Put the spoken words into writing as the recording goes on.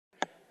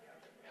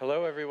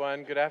Hello,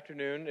 everyone. Good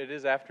afternoon. It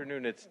is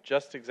afternoon. It's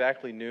just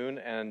exactly noon,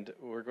 and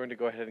we're going to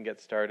go ahead and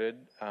get started.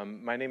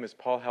 My name is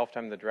Paul Helft.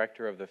 I'm the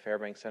director of the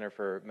Fairbanks Center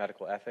for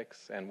Medical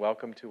Ethics, and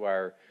welcome to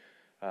our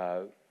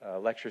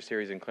lecture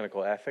series in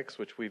clinical ethics,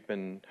 which we've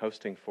been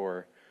hosting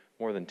for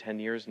more than 10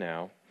 years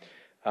now.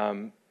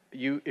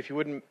 If you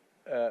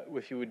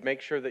would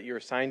make sure that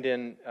you're signed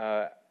in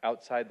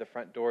outside the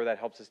front door, that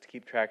helps us to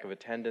keep track of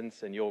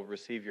attendance, and you'll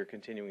receive your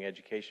continuing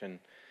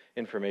education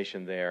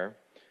information there.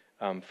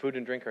 Food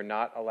and drink are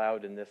not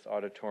allowed in this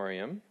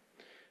auditorium.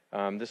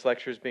 This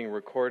lecture is being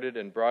recorded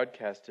and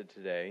broadcasted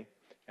today,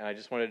 and I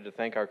just wanted to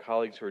thank our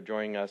colleagues who are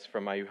joining us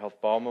from IU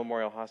Health Ball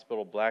Memorial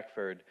Hospital,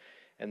 Blackford,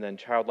 and then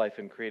Child Life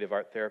and Creative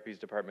Art Therapies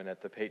Department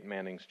at the Peyton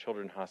Manning's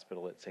Children's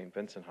Hospital at St.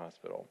 Vincent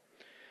Hospital.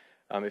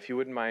 If you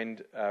wouldn't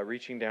mind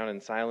reaching down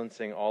and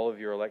silencing all of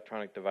your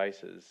electronic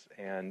devices,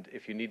 and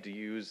if you need to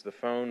use the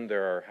phone,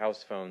 there are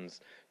house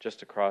phones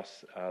just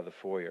across the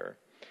foyer.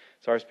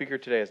 So our speaker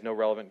today has no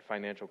relevant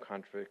financial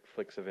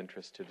conflicts of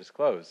interest to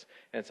disclose.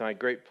 And it's my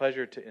great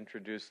pleasure to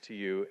introduce to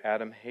you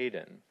Adam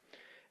Hayden.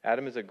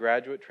 Adam is a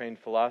graduate-trained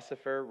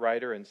philosopher,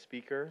 writer, and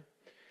speaker.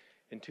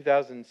 In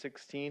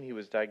 2016, he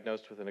was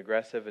diagnosed with an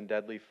aggressive and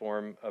deadly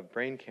form of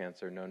brain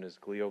cancer known as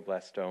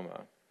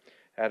glioblastoma.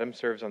 Adam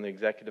serves on the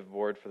executive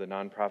board for the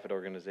nonprofit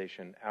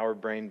organization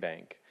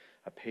OurBrainBank,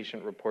 a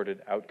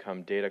patient-reported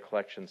outcome data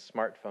collection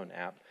smartphone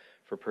app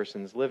for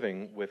persons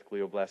living with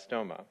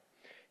glioblastoma.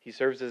 He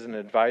serves as an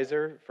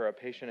advisor for a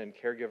Patient and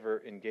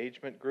Caregiver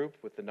Engagement group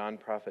with the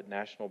nonprofit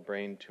National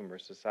Brain Tumor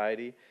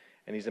Society,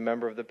 and he's a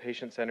member of the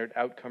Patient-Centered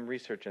Outcome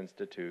Research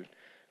Institute,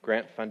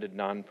 grant-funded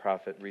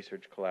nonprofit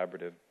research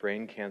collaborative,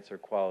 Brain Cancer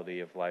Quality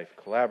of Life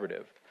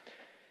Collaborative.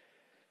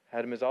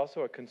 Adam is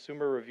also a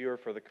consumer reviewer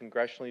for the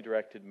Congressionally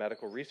directed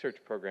medical research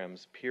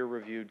program's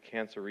peer-reviewed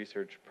cancer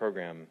research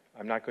program.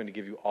 I'm not going to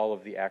give you all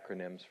of the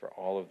acronyms for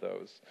all of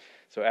those.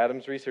 So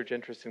Adam's research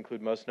interests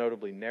include most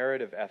notably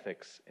narrative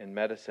ethics in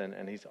medicine,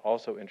 and he's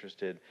also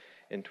interested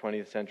in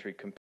 20th century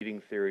competing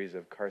theories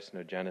of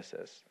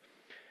carcinogenesis.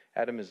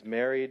 Adam is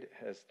married,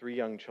 has 3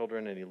 young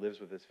children, and he lives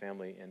with his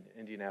family in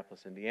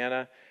Indianapolis,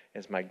 Indiana.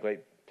 It's my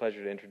great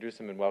pleasure to introduce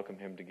him and welcome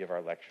him to give our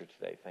lecture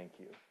today. Thank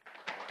you.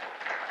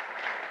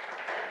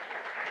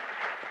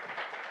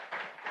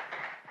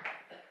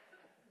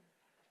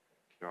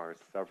 There are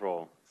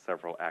several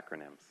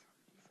acronyms,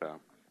 so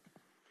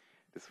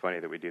it's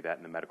funny that we do that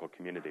in the medical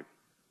community.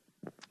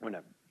 I'm going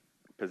to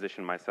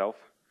position myself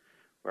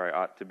where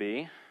I ought to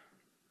be.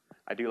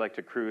 I do like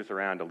to cruise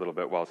around a little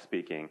bit while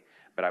speaking,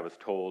 but I was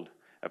told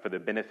for the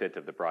benefit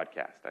of the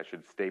broadcast, I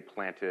should stay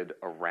planted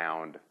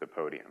around the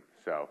podium.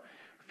 So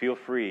feel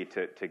free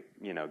to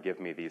give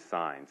me these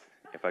signs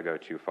if I go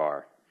too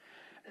far.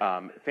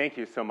 Thank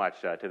you so much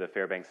to the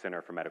Fairbanks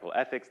Center for Medical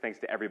Ethics. Thanks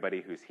to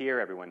everybody who's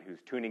here, everyone who's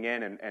tuning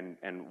in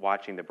and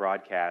watching the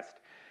broadcast.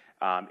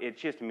 It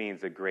just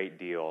means a great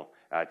deal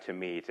to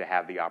me to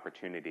have the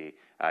opportunity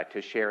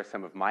to share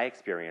some of my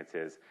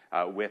experiences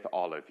with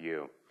all of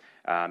you.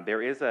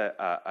 There is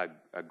a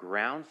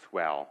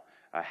groundswell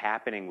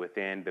happening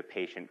within the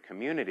patient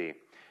community,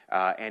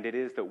 and it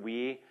is that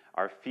we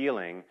are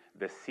feeling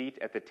the seat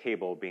at the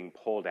table being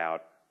pulled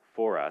out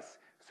for us,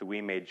 so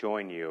we may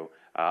join you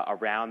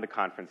around the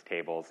conference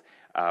tables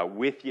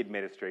with the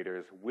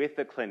administrators, with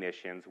the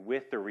clinicians,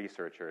 with the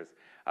researchers,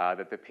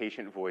 that the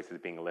patient voice is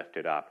being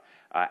lifted up.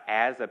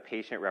 As a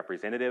patient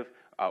representative,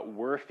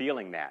 we're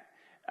feeling that.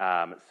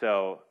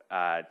 So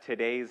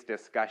today's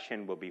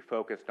discussion will be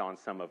focused on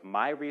some of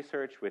my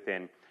research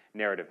within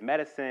narrative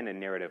medicine and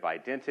narrative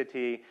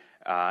identity,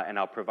 and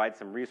I'll provide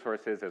some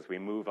resources as we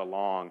move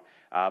along.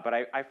 But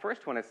I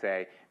first want to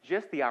say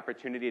just the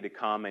opportunity to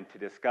come and to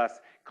discuss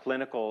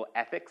clinical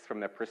ethics from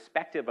the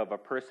perspective of a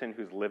person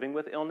who's living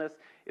with illness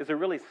is a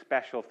really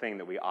special thing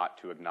that we ought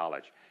to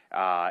acknowledge.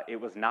 It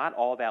was not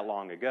all that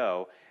long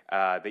ago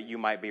that you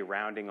might be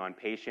rounding on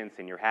patients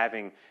and you're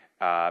having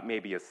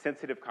maybe a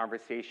sensitive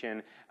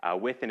conversation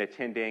with an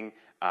attending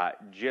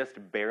just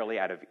barely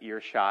out of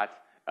earshot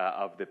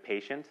of the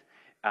patient.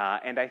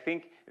 And I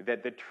think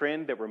that the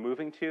trend that we're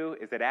moving to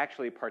is that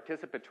actually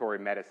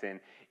participatory medicine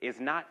is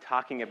not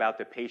talking about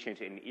the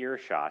patient in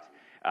earshot,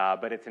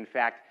 but it's in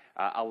fact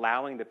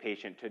allowing the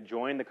patient to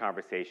join the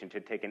conversation, to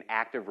take an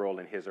active role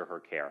in his or her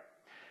care.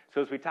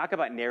 So as we talk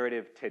about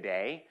narrative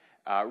today,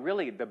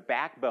 really the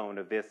backbone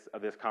of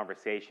this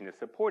conversation is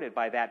supported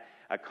by that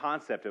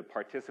concept of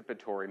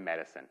participatory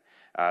medicine.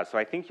 So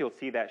I think you'll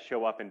see that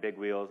show up in Big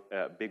Wheels.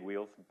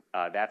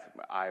 I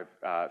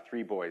have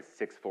 3 boys,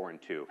 6, 4,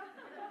 and 2.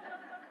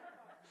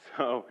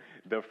 So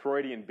the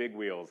Freudian big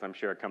wheels, I'm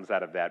sure, comes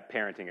out of that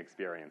parenting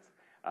experience.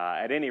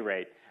 At any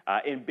rate,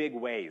 in big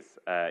ways,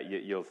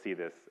 you'll see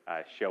this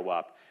show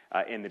up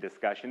in the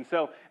discussion.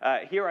 So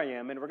here I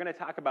am, and we're going to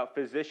talk about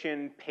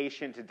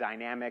physician-patient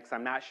dynamics.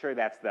 I'm not sure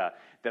that's the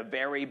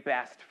very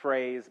best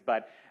phrase,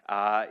 but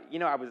I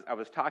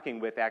was talking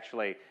with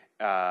actually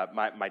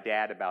my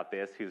dad about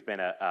this, who's been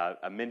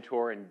a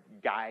mentor and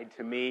guide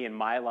to me in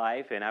my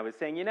life, and I was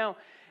saying,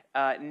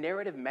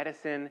 narrative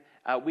medicine,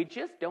 we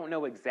just don't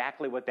know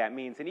exactly what that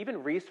means, and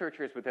even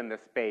researchers within the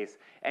space,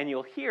 and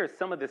you'll hear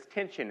some of this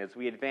tension as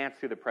we advance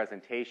through the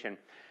presentation.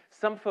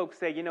 Some folks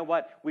say, you know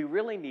what, we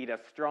really need a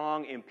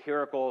strong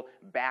empirical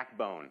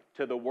backbone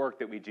to the work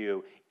that we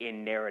do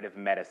in narrative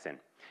medicine.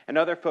 And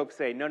other folks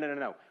say, no, no, no,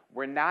 no,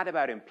 we're not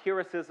about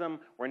empiricism,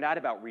 we're not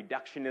about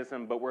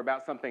reductionism, but we're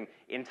about something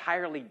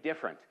entirely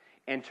different.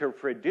 And to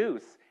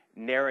reduce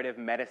narrative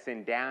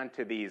medicine down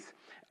to these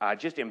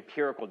just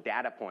empirical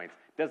data points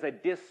does a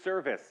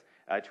disservice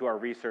to our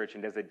research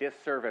and does a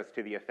disservice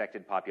to the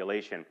affected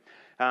population.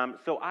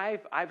 So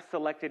I've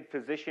selected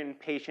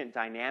physician-patient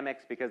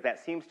dynamics because that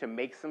seems to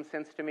make some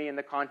sense to me in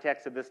the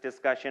context of this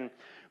discussion.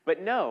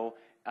 But know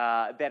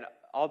that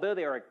although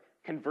there are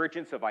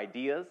convergence of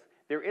ideas,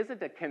 there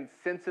isn't a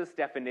consensus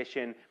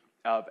definition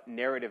of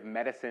narrative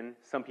medicine.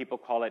 Some people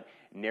call it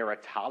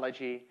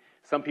narratology.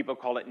 Some people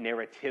call it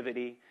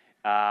narrativity.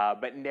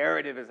 But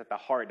narrative is at the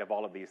heart of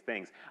all of these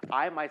things.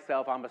 I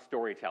myself, I'm a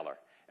storyteller.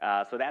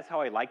 So that's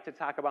how I like to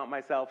talk about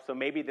myself. So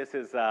maybe this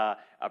is a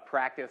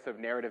practice of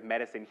narrative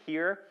medicine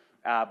here,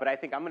 but I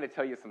think I'm going to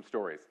tell you some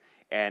stories,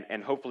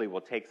 and hopefully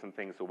we'll take some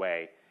things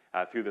away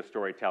through the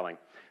storytelling.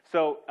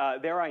 So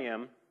there I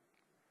am.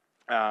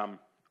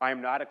 I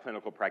am not a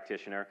clinical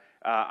practitioner.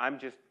 I'm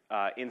just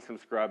in some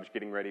scrubs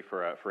getting ready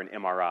for an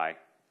MRI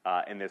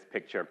in this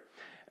picture.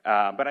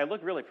 But I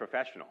look really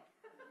professional.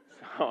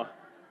 So,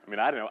 I mean,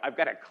 I don't know. I've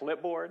got a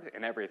clipboard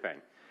and everything.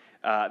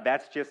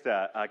 That's just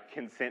a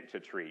consent to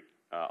treat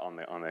on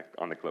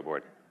the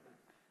clipboard.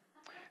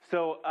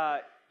 So,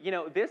 you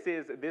know, this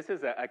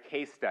is a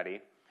case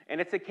study, and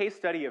it's a case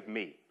study of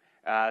me.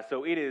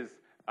 So it is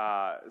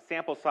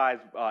sample size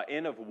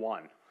N of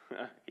 1.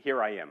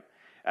 Here I am,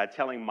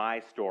 telling my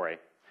story.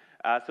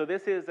 So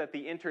this is at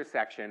the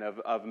intersection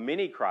of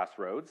many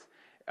crossroads,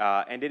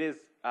 and it is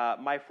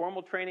my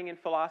formal training in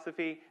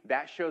philosophy.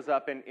 That shows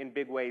up in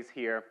big ways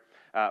here.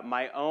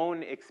 My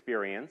own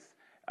experience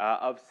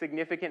of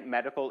significant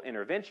medical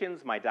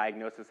interventions, my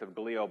diagnosis of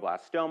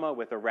glioblastoma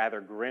with a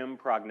rather grim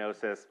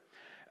prognosis,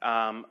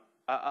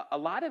 a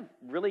lot of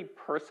really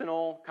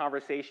personal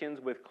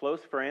conversations with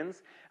close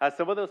friends.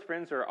 Some of those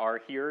friends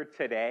are here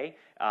today.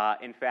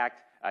 In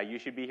fact, you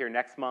should be here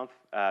next month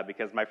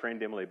because my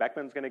friend Emily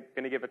Beckman's going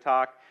to give a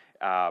talk.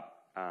 I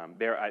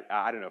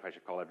don't know if I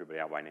should call everybody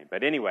out by name,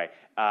 but anyway,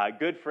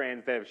 good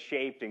friends that have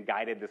shaped and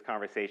guided this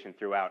conversation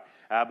throughout.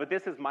 But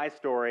this is my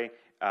story,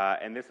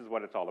 and this is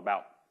what it's all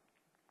about.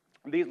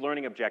 These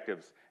learning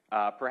objectives,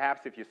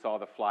 perhaps if you saw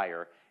the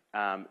flyer,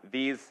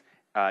 these,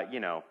 you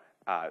know,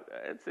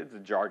 it's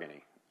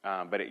jargony,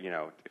 but it, you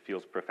know, it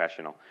feels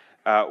professional.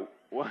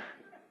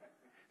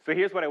 So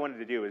here's what I wanted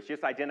to do is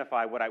just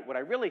identify what I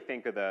really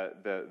think are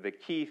the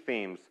key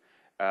themes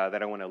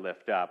that I want to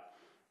lift up.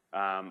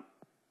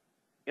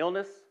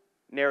 Illness,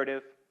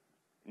 narrative,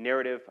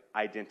 narrative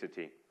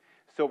identity.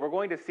 So we're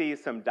going to see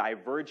some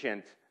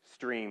divergent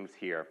streams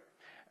here.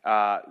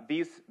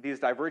 These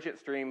divergent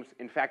streams,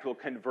 in fact, will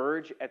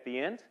converge at the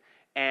end,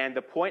 and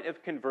the point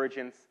of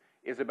convergence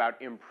is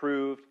about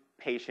improved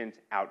patient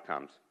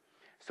outcomes.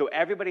 So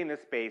everybody in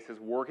this space is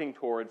working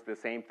towards the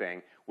same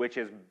thing, which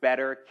is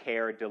better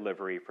care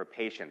delivery for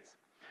patients.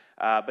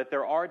 But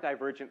there are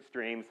divergent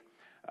streams.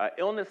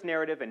 Illness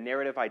narrative and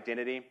narrative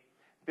identity.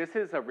 This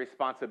is a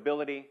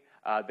responsibility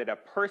that a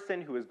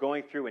person who is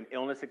going through an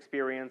illness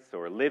experience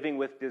or living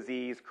with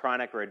disease,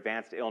 chronic or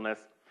advanced illness,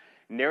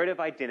 narrative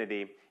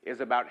identity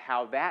is about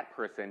how that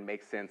person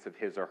makes sense of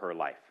his or her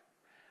life.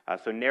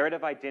 So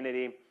narrative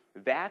identity,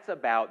 that's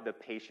about the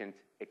patient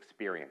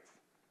experience.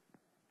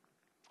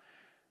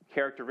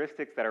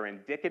 Characteristics that are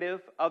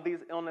indicative of these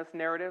illness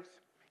narratives.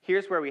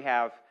 Here's where we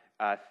have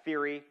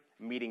theory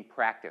meeting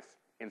practice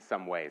in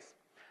some ways.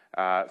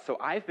 So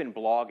I've been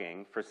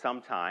blogging for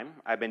some time.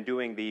 I've been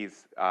doing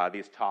these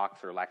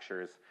talks or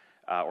lectures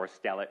or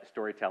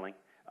storytelling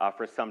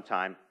for some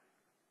time.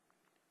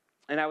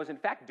 And I was, in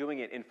fact, doing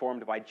it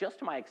informed by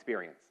just my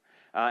experience.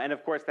 And,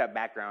 of course, that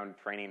background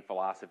training,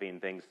 philosophy,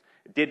 and things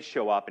did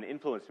show up and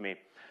influenced me.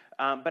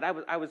 But I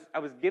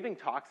was giving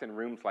talks in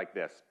rooms like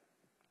this.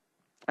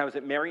 I was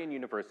at Marion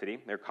University,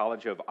 their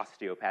College of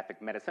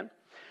Osteopathic Medicine,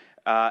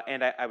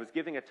 and I was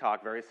giving a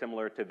talk very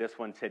similar to this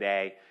one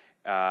today,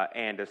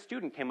 and a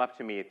student came up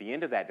to me at the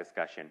end of that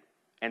discussion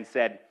and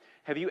said,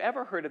 "Have you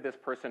ever heard of this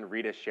person,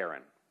 Rita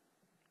Sharon?"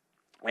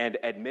 And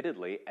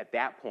admittedly, at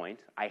that point,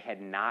 I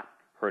had not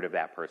heard of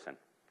that person.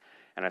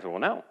 And I said, well,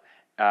 no.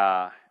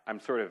 I'm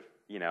sort of,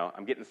 you know,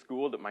 I'm getting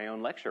schooled at my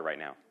own lecture right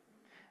now.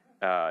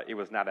 It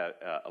was not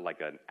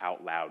like an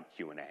out-loud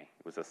Q&A. It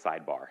was a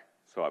sidebar.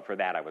 So for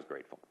that, I was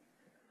grateful.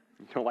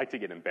 I don't like to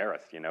get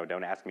embarrassed, you know.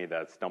 Don't ask me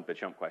the stump the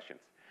chump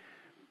questions.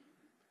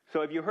 So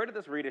have you heard of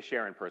this Rita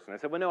Sharon person? I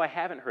said, well, no, I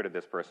haven't heard of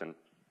this person.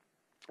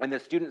 And the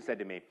student said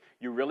to me,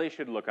 you really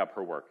should look up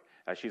her work.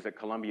 She's at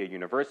Columbia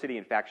University.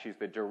 In fact, she's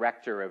the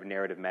director of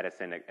narrative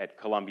medicine at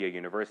Columbia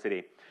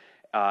University.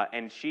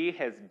 And she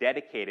has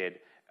dedicated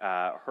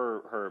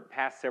her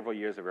past several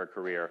years of her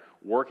career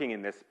working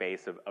in this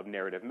space of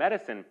narrative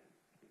medicine.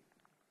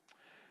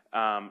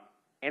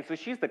 And so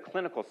she's the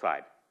clinical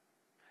side.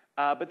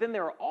 But then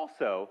there are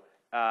also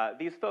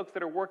these folks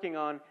that are working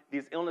on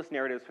these illness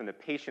narratives from the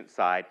patient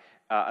side.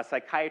 A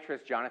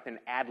psychiatrist, Jonathan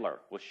Adler,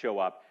 will show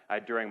up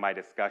during my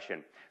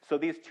discussion. So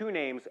these two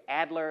names,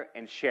 Adler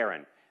and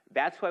Sharon,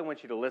 that's who I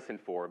want you to listen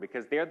for,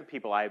 because they're the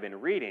people I've been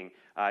reading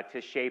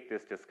to shape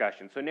this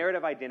discussion. So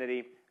narrative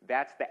identity,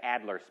 that's the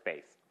Adler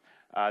space.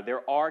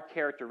 There are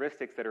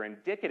characteristics that are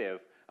indicative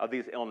of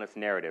these illness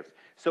narratives.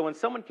 So when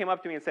someone came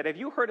up to me and said, have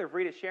you heard of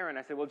Rita Sharon?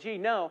 I said, well, gee,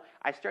 no.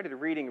 I started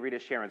reading Rita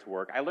Sharon's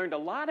work. I learned a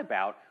lot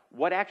about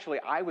what actually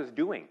I was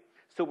doing.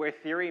 So where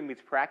theory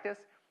meets practice,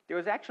 there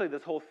was actually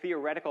this whole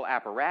theoretical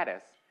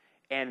apparatus,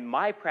 and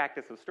my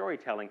practice of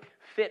storytelling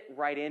fit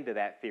right into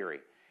that theory.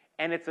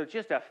 And it's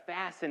just a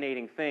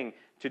fascinating thing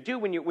to do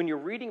when you're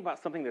reading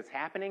about something that's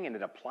happening and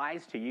it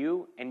applies to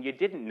you and you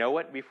didn't know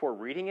it before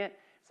reading it.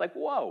 It's like,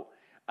 whoa,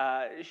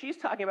 she's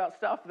talking about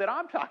stuff that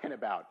I'm talking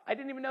about. I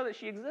didn't even know that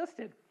she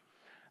existed.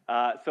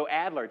 So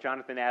Adler,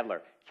 Jonathan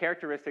Adler,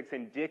 characteristics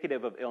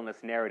indicative of illness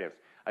narratives.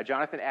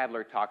 Jonathan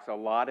Adler talks a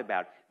lot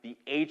about the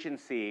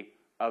agency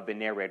of the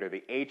narrator,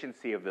 the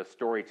agency of the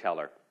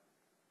storyteller.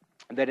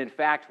 That in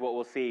fact, what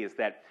we'll see is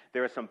that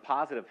there are some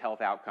positive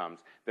health outcomes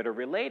that are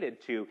related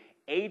to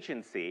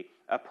agency,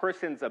 a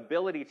person's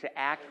ability to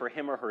act for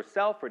him or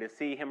herself or to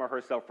see him or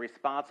herself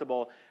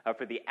responsible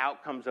for the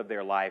outcomes of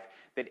their life,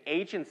 that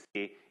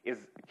agency is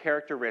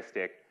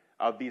characteristic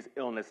of these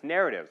illness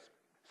narratives.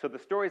 So the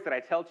stories that I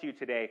tell to you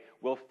today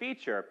will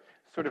feature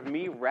sort of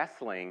me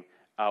wrestling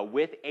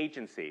with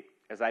agency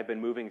as I've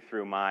been moving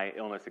through my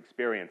illness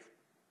experience.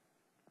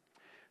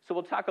 So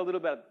we'll talk a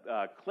little bit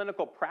about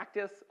clinical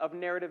practice of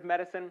narrative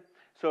medicine.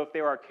 So if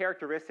there are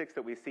characteristics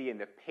that we see in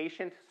the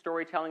patient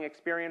storytelling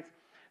experience,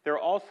 there are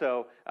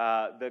also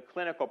the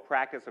clinical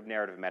practice of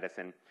narrative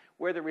medicine,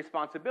 where the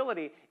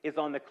responsibility is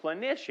on the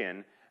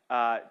clinician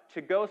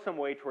to go some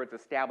way towards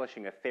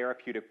establishing a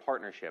therapeutic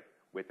partnership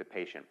with the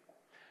patient.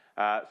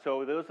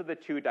 So those are the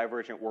two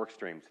divergent work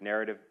streams: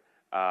 narrative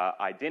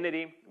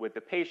identity with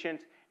the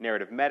patient,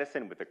 narrative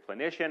medicine with the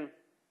clinician.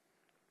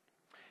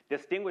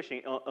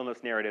 Distinguishing illness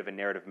narrative and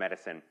narrative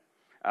medicine.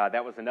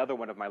 That was another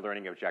one of my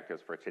learning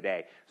objectives for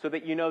today, so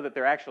that you know that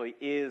there actually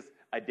is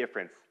a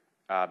difference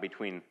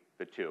between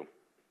the two.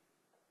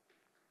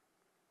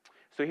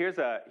 So here's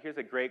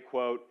a great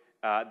quote.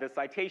 The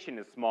citation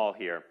is small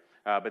here,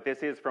 but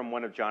this is from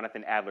one of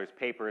Jonathan Adler's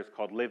papers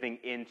called Living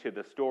into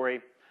the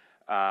Story.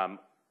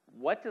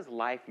 What does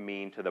life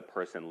mean to the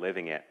person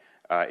living it?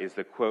 Is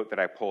the quote that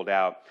I pulled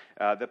out.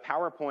 The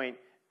PowerPoint,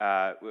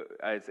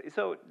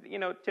 so, you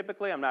know,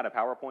 typically I'm not a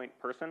PowerPoint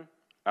person.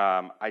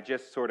 I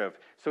just sort of,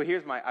 so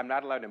here's I'm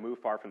not allowed to move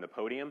far from the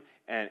podium,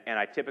 and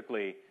I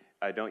typically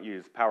don't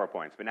use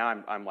PowerPoints, but now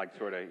I'm like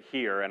sort of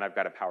here and I've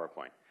got a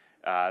PowerPoint.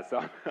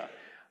 So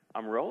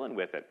I'm rolling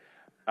with it.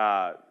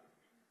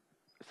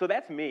 So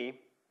that's me.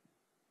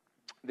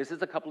 This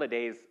is a couple of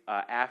days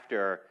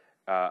after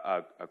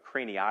a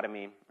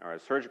craniotomy or a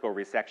surgical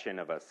resection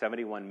of a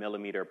 71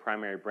 millimeter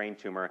primary brain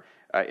tumor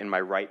in my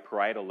right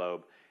parietal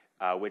lobe,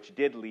 which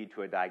did lead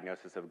to a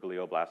diagnosis of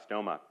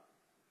glioblastoma,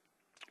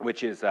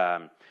 which is,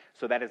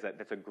 so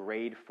that's a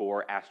grade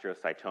 4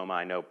 astrocytoma.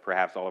 I know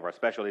perhaps all of our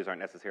specialties aren't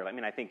necessarily,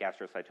 I think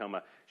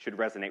astrocytoma should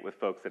resonate with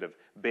folks that have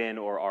been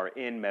or are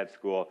in med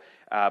school,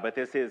 but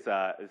this is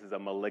a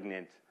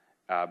malignant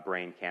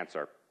brain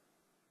cancer.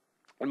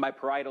 In my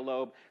parietal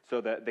lobe, so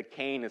the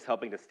cane is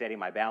helping to steady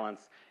my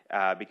balance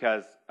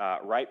because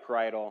right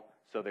parietal,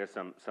 so there's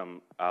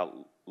some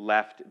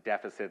left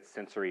deficits,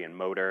 sensory and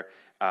motor.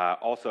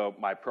 Also,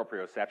 my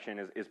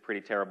proprioception is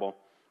pretty terrible.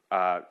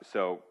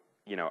 So,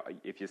 you know,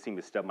 if you see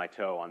me stub my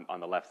toe on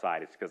the left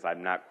side, it's because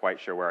I'm not quite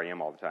sure where I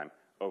am all the time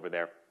over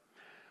there.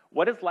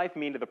 What does life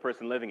mean to the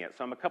person living it?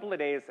 So I'm a couple of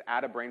days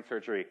out of brain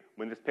surgery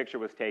when this picture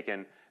was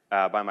taken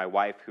by my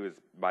wife, who is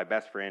my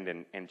best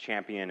friend and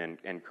champion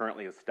and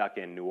currently is stuck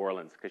in New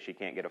Orleans because she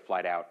can't get a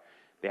flight out.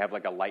 They have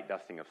like a light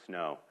dusting of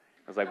snow.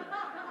 I was like,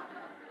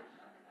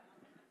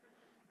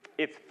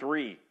 it's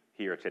 3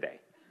 here today.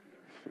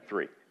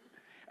 3.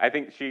 I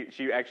think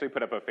she actually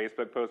put up a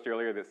Facebook post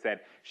earlier that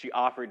said she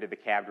offered to the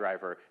cab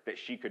driver that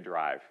she could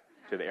drive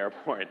to the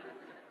airport.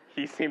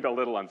 He seemed a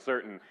little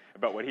uncertain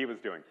about what he was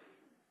doing.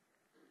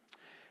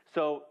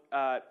 So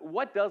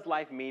what does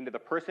life mean to the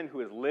person who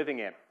is living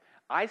it?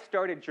 I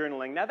started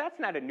journaling. Now, that's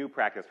not a new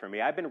practice for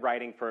me. I've been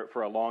writing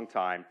for a long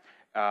time,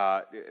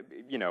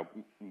 you know,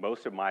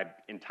 most of my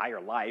entire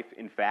life,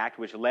 in fact,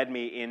 which led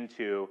me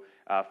into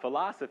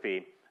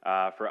philosophy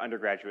for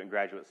undergraduate and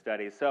graduate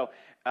studies. So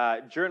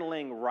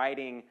journaling,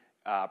 writing,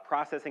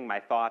 processing my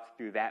thoughts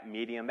through that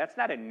medium, that's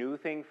not a new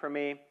thing for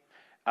me,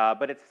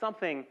 but it's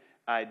something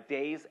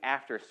days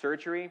after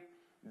surgery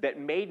that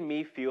made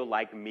me feel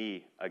like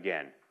me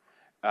again.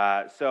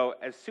 So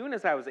as soon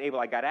as I was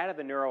able, I got out of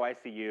the neuro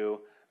ICU,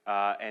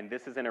 and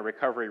this is in a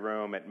recovery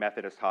room at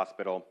Methodist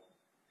Hospital,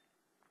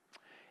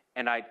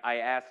 and I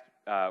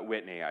asked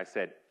Whitney, I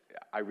said,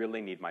 I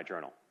really need my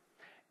journal.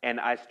 And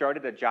I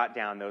started to jot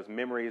down those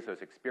memories,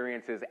 those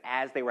experiences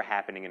as they were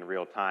happening in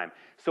real time.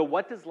 So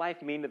what does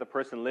life mean to the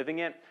person living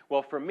it?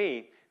 Well, for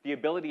me, the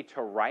ability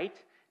to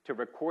write to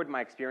record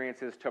my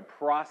experiences, to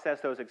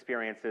process those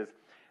experiences.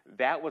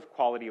 That was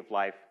quality of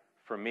life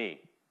for me.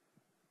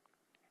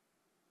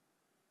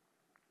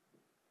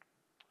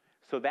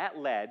 So that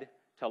led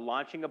to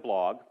launching a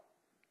blog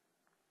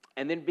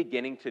and then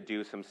beginning to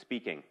do some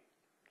speaking.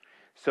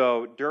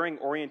 So during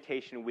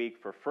orientation week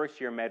for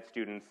first-year med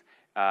students,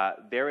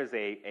 there is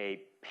a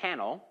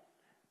panel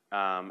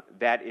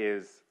that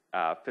is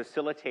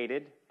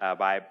facilitated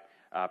by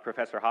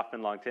Professor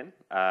Hoffman-Longton,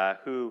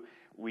 who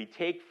we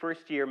take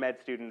first-year med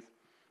students,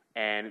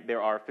 and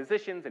there are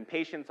physicians and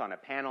patients on a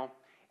panel,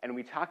 and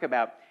we talk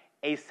about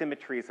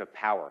asymmetries of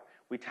power.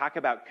 We talk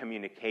about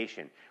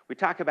communication. We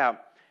talk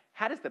about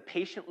how does the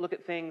patient look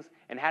at things,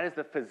 and how does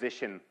the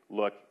physician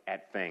look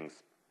at things.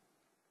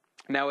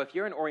 Now, if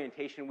you're in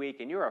orientation week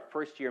and you're a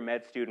first-year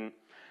med student,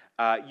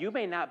 you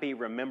may not be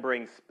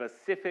remembering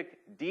specific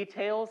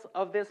details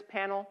of this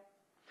panel.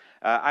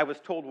 I was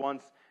told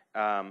once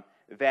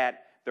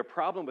that the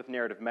problem with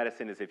narrative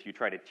medicine is if you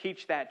try to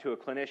teach that to a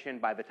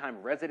clinician, by the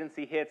time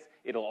residency hits,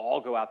 it'll all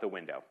go out the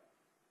window.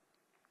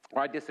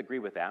 Well, I disagree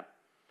with that.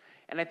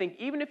 And I think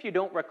even if you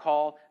don't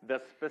recall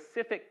the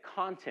specific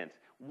content,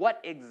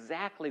 what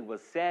exactly was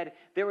said,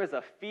 there is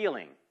a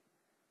feeling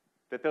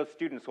that those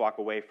students walk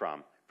away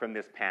from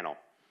this panel.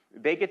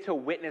 They get to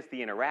witness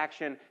the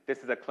interaction. This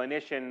is a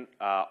clinician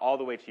all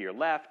the way to your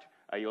left.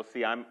 You'll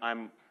see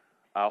I'm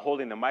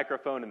holding the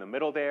microphone in the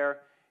middle there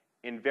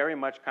in very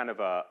much kind of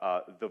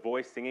a The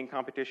Voice singing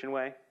competition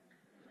way.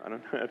 I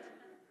don't know, that's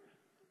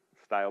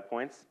style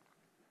points.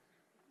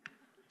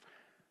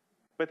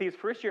 But these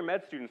first-year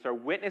med students are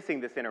witnessing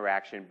this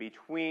interaction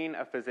between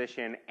a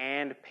physician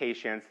and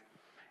patients,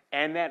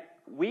 and that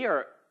we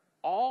are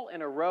all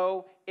in a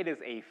row. It is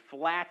a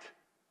flat,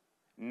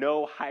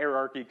 no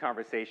hierarchy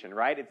conversation,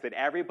 right? It's that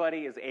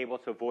everybody is able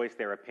to voice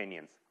their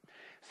opinions.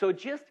 So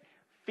just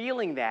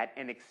feeling that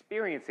and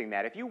experiencing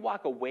that, if you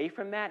walk away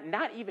from that,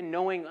 not even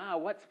knowing,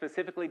 what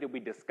specifically did we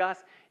discuss,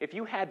 if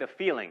you had the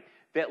feeling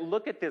that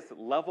look at this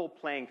level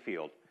playing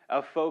field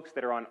of folks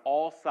that are on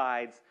all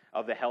sides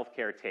of the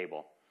healthcare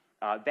table,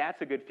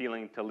 that's a good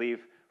feeling to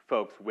leave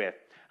folks with.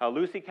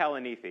 Lucy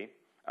Kalanithi,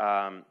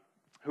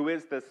 who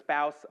is the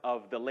spouse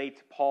of the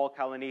late Paul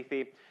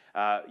Kalanithi,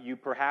 you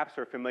perhaps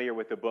are familiar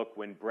with the book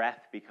When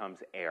Breath Becomes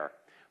Air.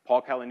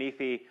 Paul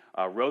Kalanithi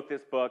wrote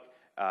this book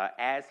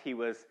as he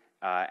was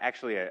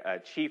actually a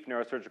chief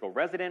neurosurgical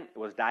resident,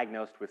 was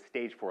diagnosed with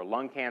stage 4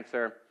 lung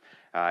cancer.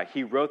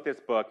 He wrote this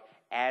book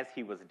as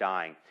he was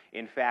dying.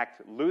 In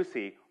fact,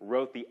 Lucy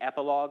wrote the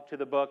epilogue to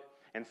the book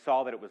and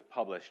saw that it was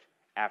published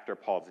after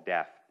Paul's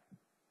death.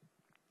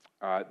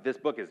 This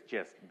book is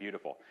just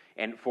beautiful,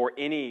 and for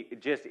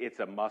it's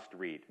a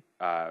must-read.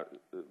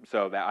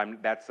 So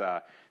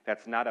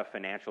that's not a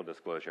financial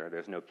disclosure.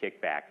 There's no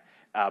kickback,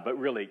 but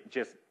really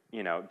just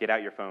get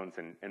out your phones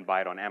and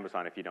buy it on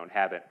Amazon if you don't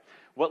have it.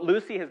 What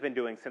Lucy has been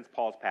doing since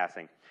Paul's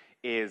passing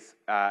is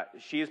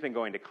she has been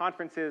going to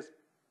conferences,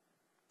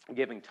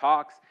 giving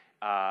talks.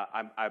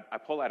 I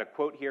pull out a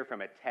quote here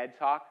from a TED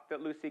Talk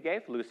that Lucy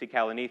gave, Lucy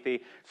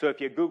Kalanithi. So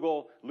if you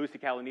Google Lucy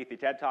Kalanithi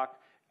TED Talk,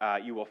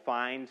 you will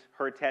find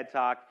her TED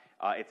Talk.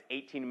 It's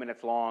 18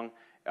 minutes long,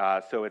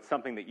 so it's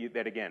something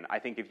that again, I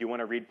think if you want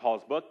to read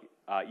Paul's book,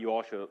 you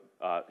all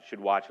should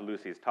watch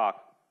Lucy's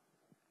talk.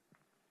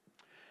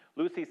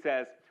 Lucy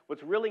says,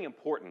 what's really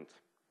important,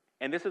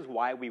 and this is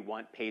why we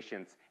want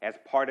patients as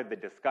part of the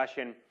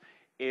discussion,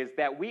 is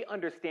that we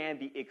understand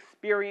the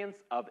experience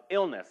of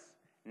illness,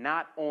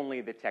 not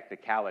only the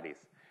technicalities.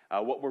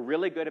 What we're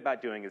really good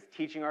about doing is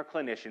teaching our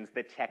clinicians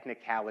the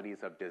technicalities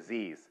of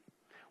disease.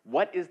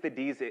 What is the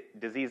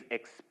disease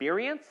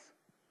experience?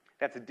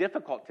 That's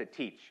difficult to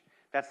teach.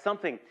 That's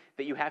something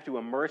that you have to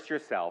immerse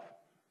yourself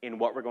in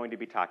what we're going to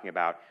be talking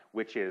about,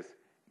 which is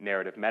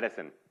narrative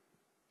medicine.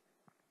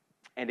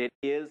 And it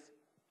is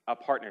a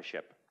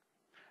partnership.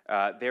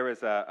 There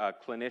is a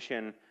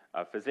clinician,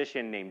 a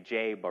physician named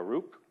Jay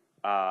Baruch,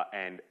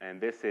 and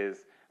this is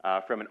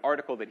from an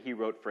article that he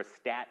wrote for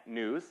Stat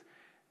News.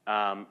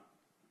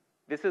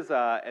 This is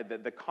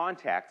the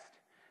context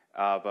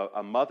of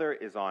a mother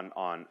is on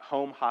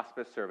home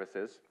hospice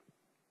services.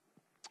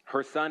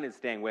 Her son is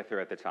staying with her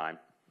at the time,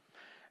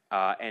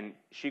 and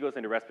she goes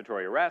into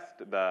respiratory arrest.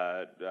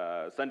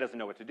 The son doesn't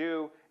know what to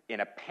do. In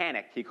a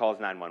panic, he calls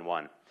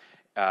 911.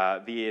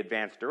 The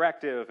advance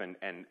directive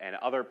and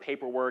other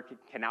paperwork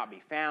cannot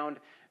be found.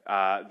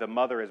 The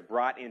mother is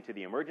brought into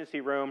the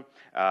emergency room.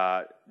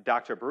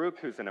 Dr. Baruch,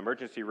 who's an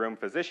emergency room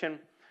physician,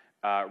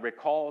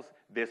 recalls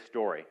this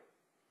story,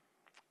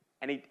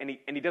 and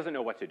he doesn't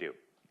know what to do.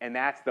 And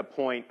that's the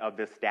point of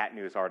this Stat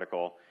News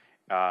article.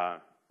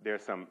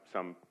 There's some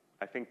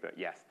I think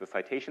the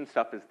citation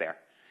stuff is there.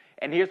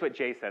 And here's what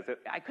Jay says.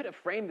 I could have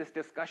framed this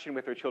discussion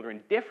with her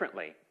children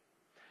differently.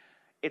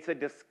 It's a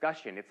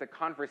discussion. It's a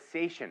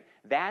conversation.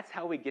 That's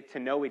how we get to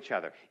know each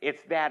other.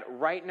 It's that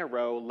right in a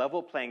row,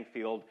 level playing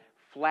field,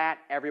 flat,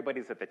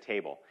 everybody's at the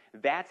table.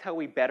 That's how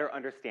we better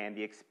understand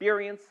the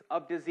experience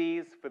of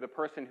disease for the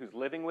person who's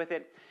living with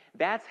it.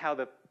 That's how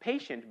the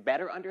patient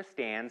better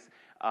understands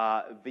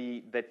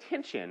the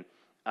tension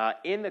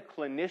in the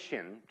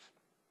clinician's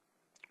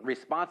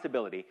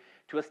responsibility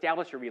to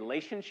establish a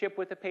relationship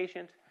with the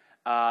patient,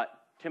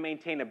 to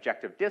maintain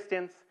objective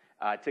distance,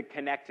 to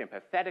connect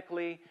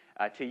empathetically,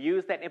 to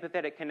use that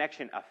empathetic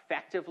connection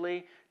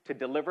effectively to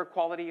deliver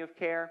quality of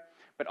care,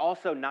 but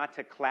also not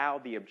to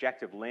cloud the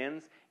objective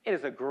lens. It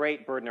is a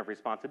great burden of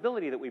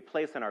responsibility that we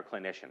place on our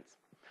clinicians.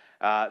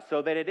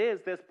 So that it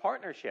is this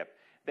partnership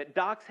that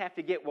docs have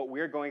to get what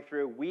we're going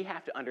through. We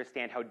have to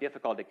understand how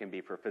difficult it can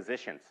be for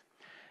physicians.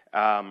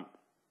 I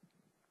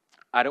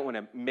don't want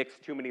to mix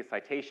too many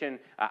citations.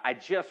 I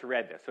just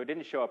read this, so it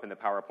didn't show up in the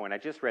PowerPoint. I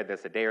just read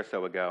this a day or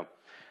so ago,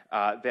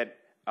 that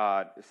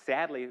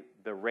sadly,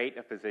 the rate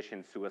of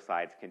physician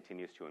suicides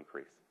continues to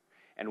increase.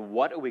 And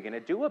what are we going to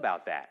do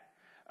about that?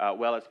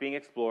 Well, it's being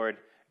explored.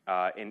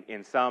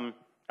 In some,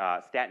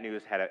 Stat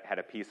News had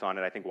a piece on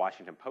it. I think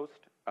Washington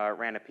Post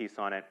ran a piece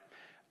on it.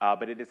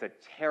 But it is a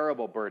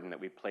terrible burden that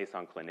we place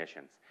on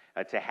clinicians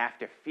to have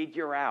to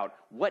figure out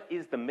what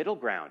is the middle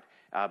ground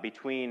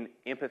between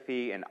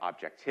empathy and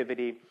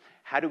objectivity.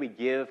 How do we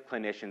give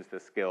clinicians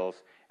the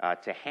skills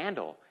to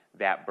handle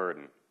that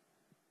burden?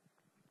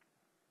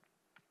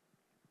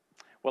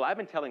 Well, I've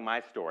been telling my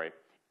story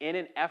in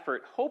an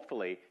effort,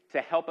 hopefully, to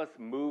help us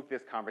move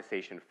this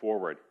conversation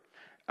forward.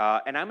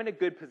 And I'm in a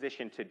good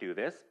position to do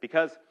this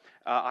because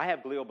I have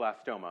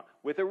glioblastoma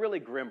with a really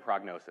grim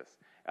prognosis.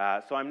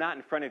 So I'm not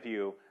in front of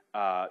you,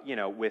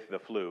 with the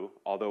flu,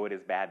 although it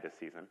is bad this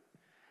season.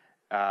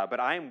 But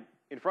I'm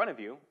in front of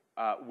you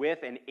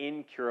with an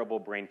incurable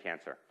brain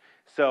cancer.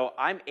 So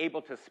I'm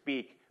able to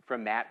speak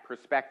from that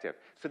perspective.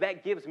 So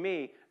that gives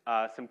me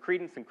some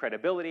credence and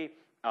credibility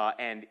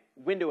and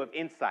window of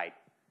insight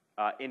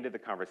into the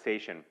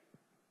conversation.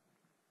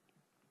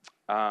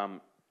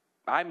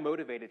 I'm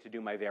motivated to do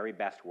my very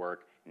best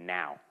work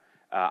now.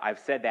 I've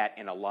said that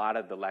in a lot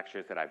of the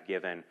lectures that I've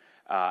given.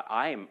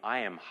 I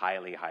am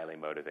highly, highly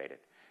motivated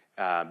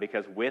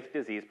because with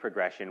disease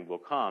progression will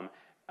come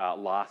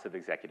loss of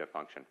executive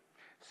function.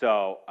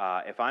 So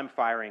if I'm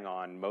firing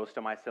on most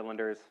of my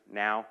cylinders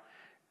now,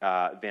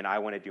 then I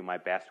want to do my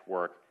best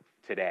work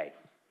today.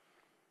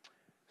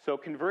 So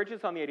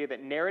converges on the idea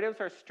that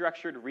narratives are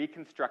structured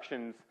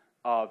reconstructions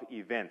of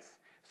events.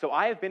 So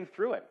I have been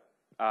through it.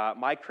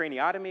 My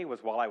craniotomy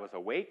was while I was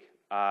awake.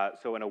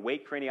 So an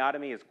awake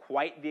craniotomy is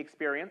quite the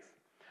experience.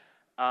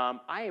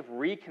 I have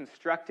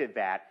reconstructed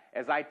that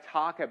as I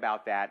talk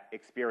about that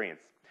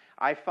experience.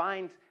 I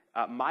find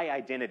my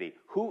identity.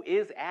 Who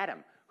is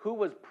Adam? Who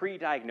was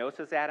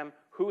pre-diagnosis Adam?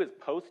 Who is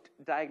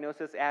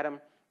post-diagnosis Adam?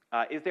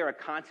 Is there a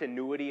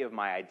continuity of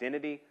my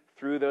identity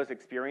through those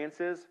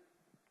experiences?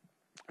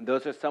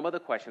 Those are some of the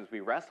questions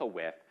we wrestle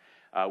with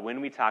when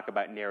we talk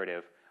about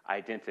narrative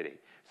identity.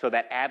 So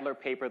that Adler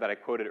paper that I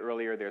quoted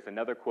earlier, there's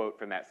another quote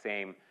from that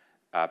same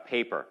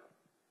paper.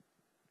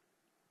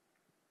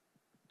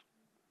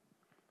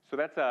 So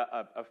that's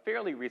a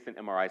fairly recent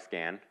MRI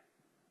scan.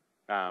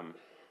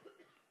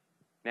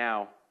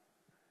 Now,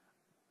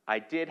 I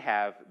did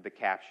have the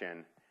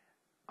caption,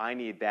 "I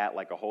need that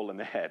like a hole in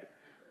the head."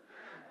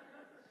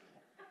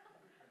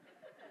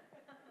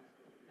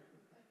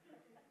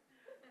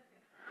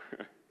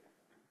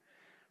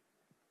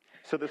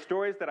 So the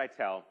stories that I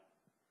tell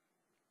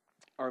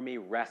are me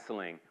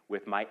wrestling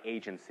with my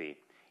agency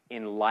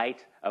in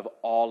light of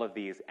all of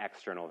these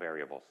external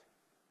variables.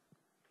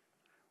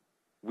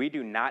 We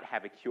do not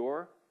have a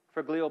cure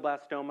for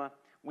glioblastoma.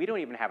 We don't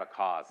even have a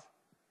cause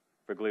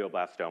for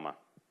glioblastoma.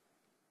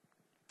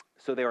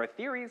 So there are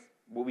theories,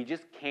 but we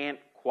just can't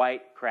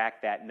quite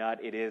crack that nut.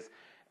 It is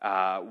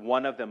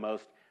one of the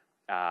most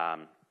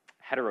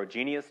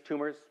heterogeneous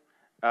tumors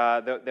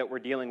that we're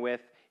dealing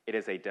with. It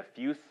is a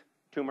diffuse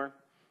tumor.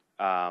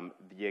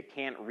 You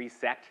can't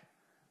resect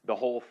the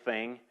whole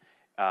thing.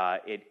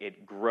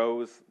 It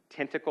grows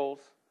tentacles,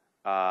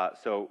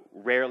 so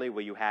rarely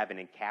will you have an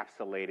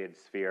encapsulated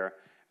sphere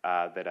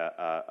that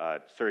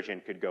a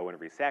surgeon could go and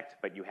resect,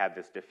 but you have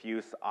this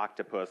diffuse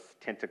octopus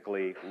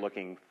tentacly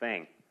looking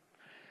thing.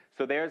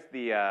 So there's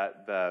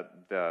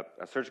the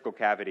surgical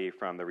cavity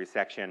from the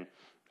resection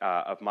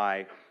of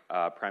my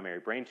primary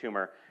brain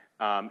tumor.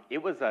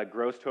 It was a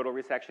gross total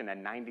resection, a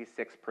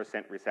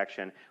 96%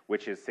 resection,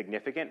 which is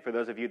significant. For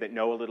those of you that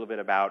know a little bit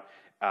about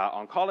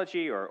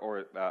oncology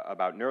or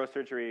about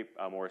neurosurgery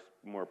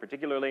more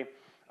particularly,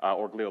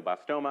 or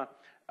glioblastoma,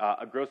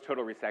 a gross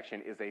total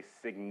resection is a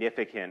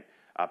significant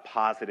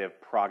positive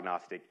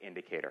prognostic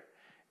indicator.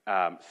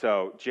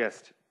 So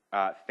just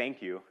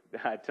thank you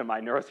to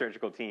my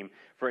neurosurgical team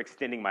for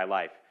extending my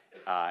life.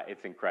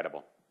 It's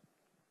incredible.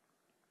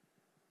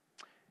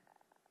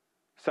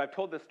 So I've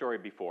told this story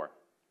before.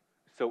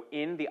 So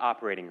in the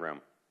operating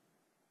room,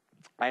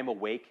 I am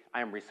awake.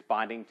 I am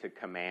responding to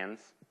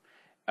commands.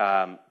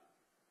 I'm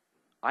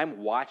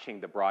watching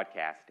the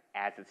broadcast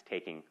as it's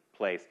taking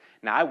place.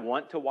 Now, I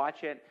want to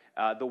watch it.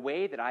 The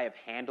way that I have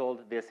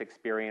handled this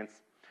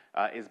experience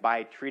is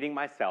by treating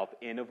myself,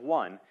 N of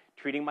 1,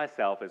 treating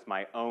myself as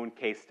my own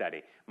case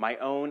study, my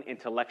own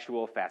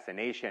intellectual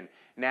fascination.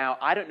 Now,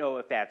 I don't know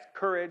if that's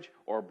courage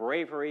or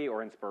bravery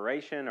or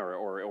inspiration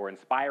or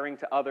inspiring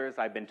to others.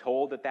 I've been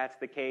told that that's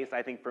the case.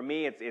 I think for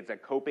me, it's a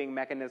coping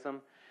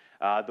mechanism.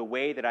 The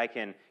way that I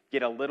can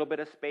get a little bit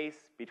of space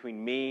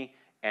between me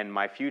and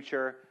my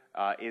future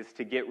is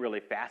to get really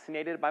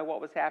fascinated by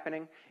what was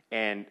happening.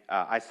 And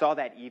I saw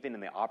that even in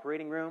the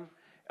operating room.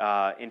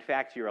 In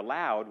fact, you're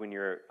allowed, when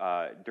you're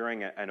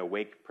during an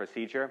awake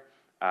procedure,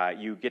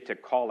 you get to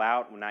call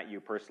out, well, not you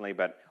personally,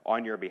 but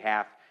on your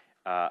behalf,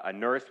 a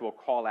nurse will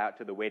call out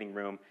to the waiting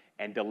room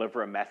and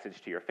deliver a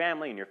message to your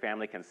family, and your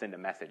family can send a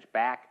message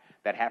back.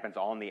 That happens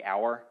on the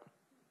hour.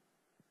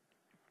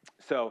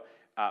 So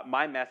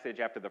my message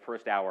after the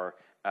first hour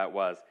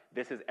was,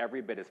 this is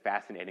every bit as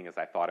fascinating as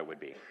I thought it would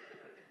be.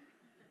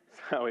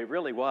 So it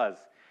really was.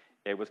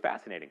 It was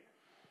fascinating.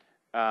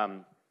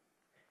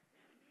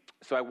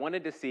 So I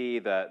wanted to see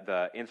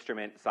the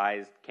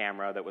instrument-sized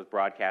camera that was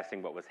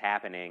broadcasting what was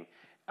happening.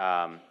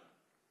 And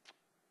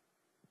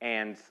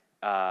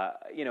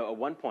at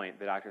one point,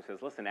 the doctor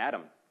says, listen,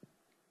 Adam,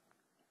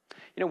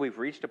 we've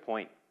reached a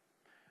point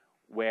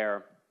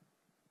where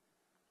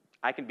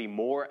I can be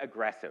more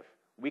aggressive.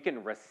 We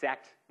can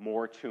resect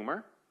more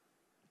tumor.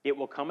 It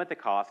will come at the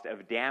cost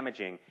of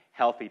damaging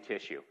healthy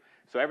tissue.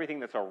 So everything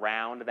that's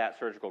around that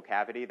surgical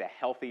cavity, the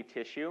healthy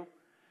tissue,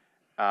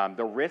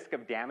 the risk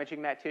of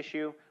damaging that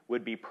tissue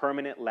would be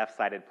permanent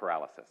left-sided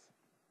paralysis.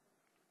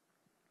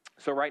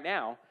 So right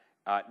now,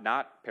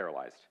 not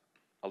paralyzed,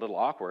 a little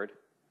awkward.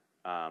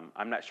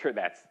 I'm not sure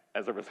that's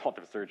as a result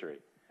of surgery.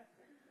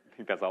 I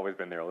think that's always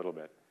been there a little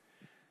bit.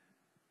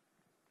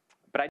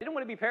 But I didn't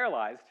want to be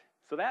paralyzed,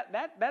 so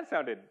that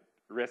sounded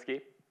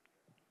risky.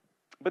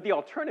 But the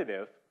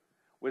alternative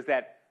was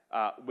that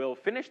we'll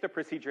finish the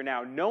procedure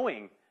now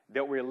knowing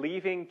that we're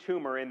leaving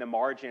tumor in the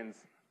margins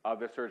of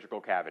the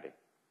surgical cavity.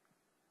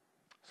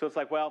 So it's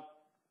like, well,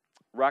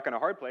 rock in a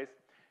hard place.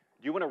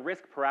 Do you want to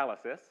risk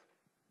paralysis,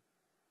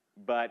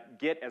 but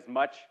get as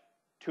much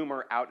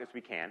tumor out as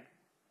we can?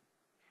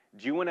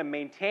 Do you want to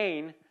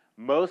maintain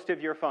most of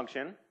your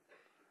function,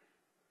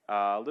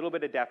 a little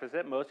bit of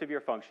deficit, most of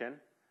your function,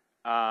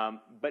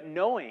 but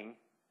knowing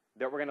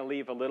that we're going to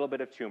leave a little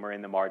bit of tumor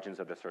in the margins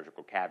of the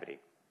surgical cavity?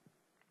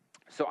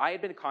 So I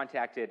had been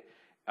contacted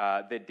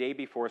the day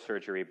before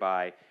surgery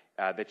by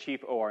the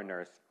chief OR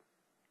nurse,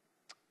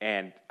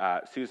 and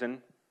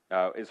Susan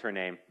is her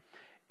name.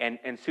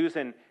 And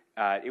Susan,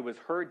 it was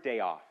her day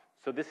off.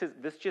 So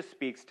this just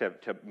speaks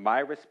to my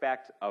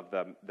respect of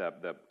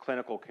the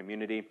clinical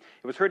community.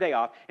 It was her day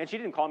off, and she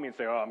didn't call me and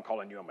say, oh, I'm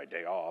calling you on my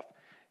day off.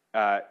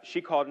 She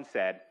called and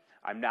said,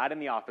 I'm not in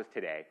the office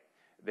today.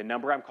 The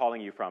number I'm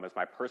calling you from is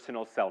my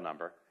personal cell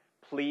number.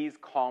 Please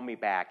call me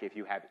back if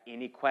you have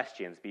any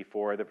questions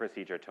before the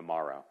procedure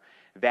tomorrow.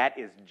 That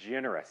is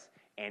generous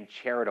and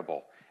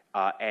charitable,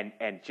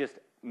 and just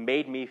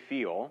made me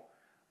feel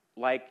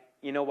like,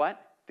 you know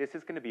what? This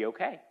is going to be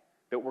okay,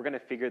 that we're going to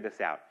figure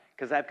this out,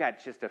 because I've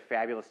got just a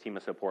fabulous team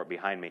of support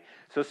behind me.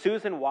 So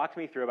Susan walked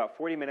me through about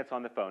 40 minutes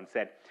on the phone,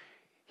 said,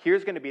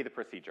 here's going to be the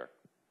procedure.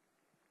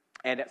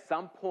 And at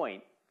some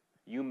point,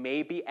 you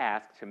may be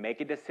asked to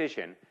make a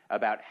decision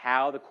about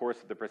how the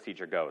course of the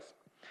procedure goes.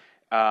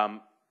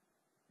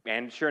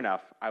 And sure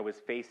enough, I was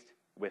faced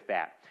with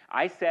that.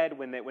 I said,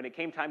 when it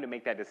came time to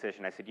make that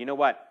decision, I said, you know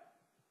what?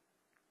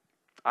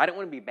 I don't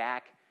want to be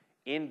back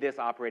in this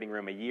operating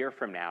room a year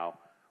from now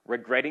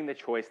regretting the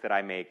choice that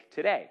I make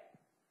today.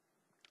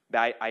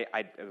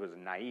 I was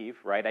naive,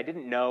 right? I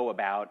didn't know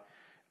about,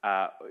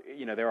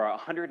 there are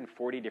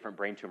 140 different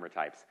brain tumor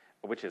types,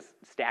 which is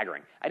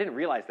staggering. I didn't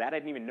realize that. I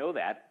didn't even know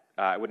that.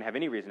 I wouldn't have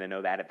any reason to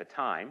know that at the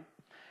time.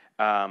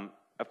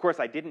 Of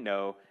course, I didn't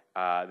know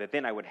that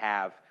then I would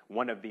have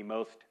one of the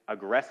most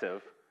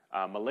aggressive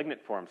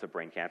malignant forms of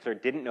brain cancer.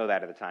 Didn't know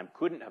that at the time.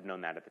 Couldn't have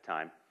known that at the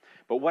time.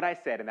 But what I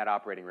said in that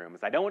operating room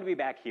is, I don't want to be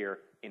back here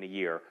in a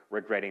year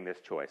regretting this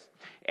choice.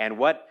 And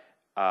what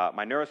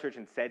my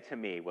neurosurgeon said to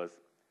me was,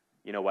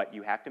 you know what,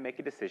 you have to make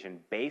a decision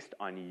based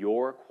on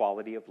your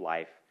quality of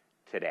life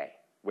today,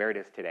 where it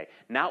is today.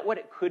 Not what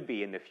it could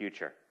be in the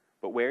future,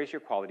 but where is your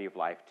quality of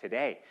life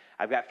today?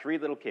 I've got 3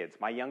 little kids.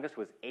 My youngest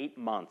was 8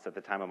 months at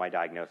the time of my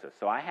diagnosis,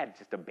 so I had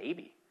just a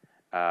baby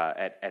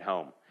at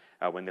home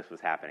when this was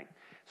happening.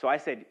 So I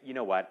said, you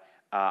know what,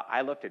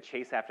 I looked to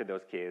chase after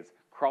those kids,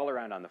 crawl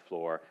around on the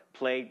floor,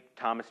 play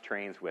Thomas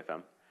Trains with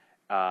them.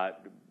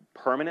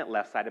 Permanent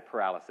left-sided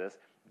paralysis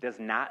does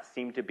not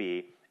seem to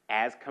be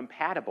as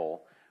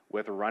compatible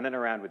with running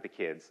around with the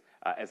kids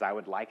as I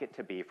would like it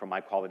to be for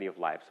my quality of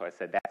life. So I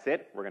said, that's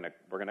it. We're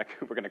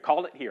gonna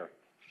call it here.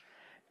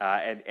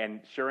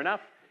 And sure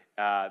enough,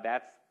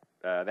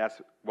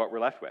 that's what we're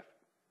left with.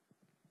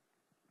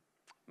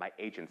 My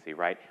agency,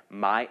 right?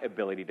 My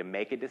ability to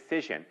make a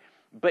decision,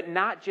 but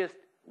not just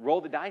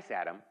roll the dice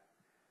at them,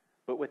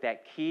 but with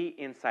that key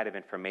insight of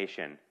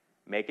information,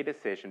 make a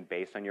decision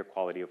based on your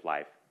quality of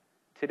life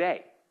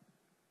today.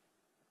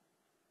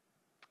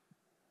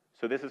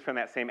 So this is from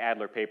that same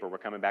Adler paper. We're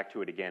coming back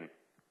to it again.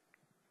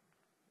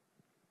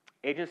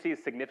 Agency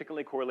is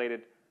significantly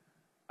correlated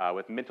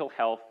with mental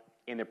health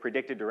in the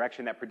predicted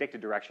direction. That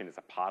predicted direction is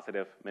a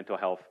positive mental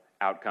health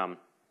outcome.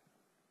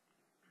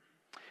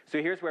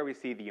 So here's where we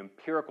see the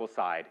empirical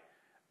side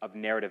of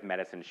narrative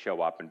medicine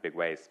show up in big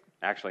ways.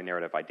 Actually,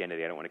 narrative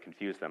identity. I don't want to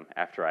confuse them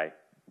after I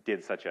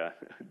did such a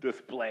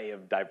display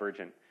of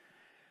divergent.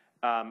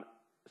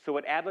 So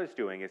what Adler's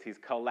doing is he's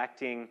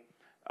collecting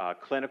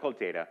clinical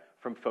data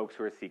from folks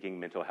who are seeking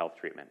mental health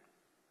treatment.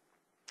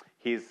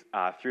 He's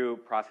through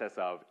process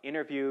of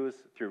interviews,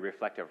 through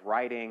reflective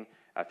writing,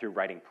 through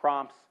writing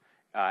prompts.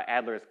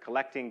 Adler is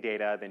collecting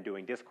data, then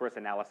doing discourse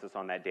analysis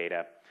on that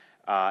data,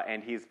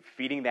 and he's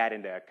feeding that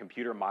into a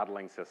computer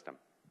modeling system.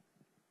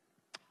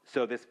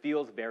 So this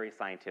feels very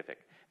scientific.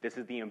 This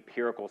is the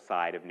empirical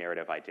side of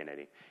narrative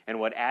identity. And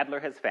what Adler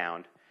has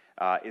found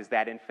is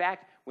that, in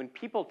fact, when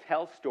people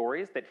tell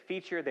stories that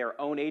feature their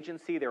own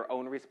agency, their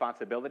own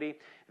responsibility,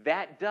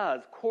 that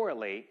does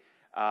correlate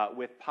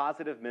with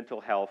positive mental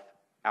health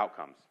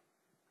outcomes.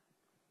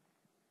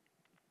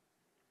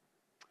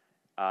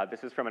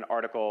 This is from an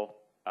article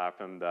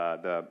from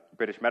the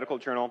British Medical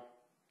Journal.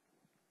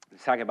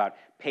 It's talking about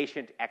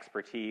patient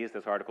expertise.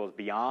 This article is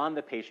beyond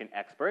the patient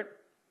expert.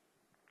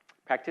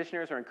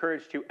 Practitioners are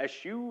encouraged to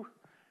eschew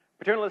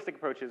paternalistic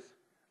approaches.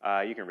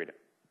 You can read it.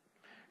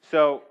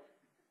 So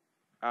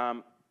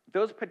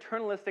those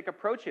paternalistic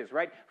approaches,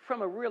 right,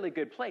 from a really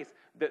good place,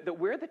 that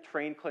we're the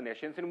trained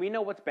clinicians and we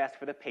know what's best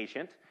for the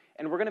patient,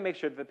 and we're going to make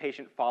sure that the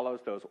patient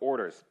follows those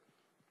orders.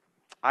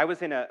 I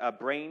was in a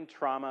brain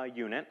trauma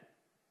unit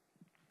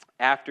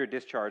after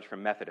discharge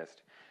from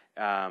Methodist.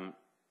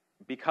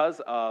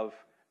 Because of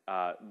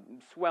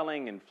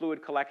swelling and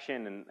fluid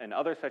collection and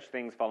other such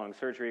things following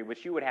surgery,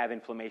 which you would have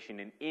inflammation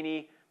in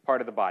any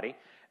part of the body,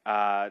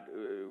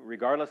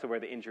 regardless of where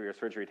the injury or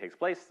surgery takes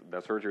place.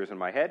 The surgery was in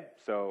my head,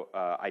 so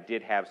I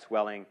did have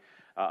swelling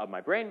of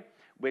my brain,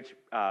 which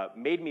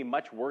made me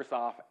much worse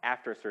off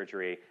after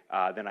surgery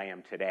than I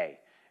am today.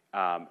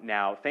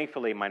 Now,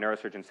 thankfully, my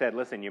neurosurgeon said,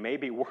 listen, you may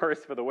be worse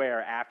for the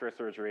wear after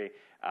surgery,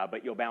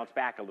 but you'll bounce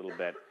back a little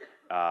bit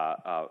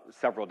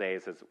several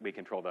days as we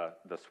control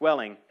the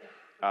swelling.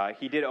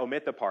 He did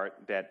omit the part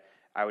that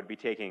I would be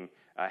taking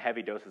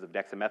heavy doses of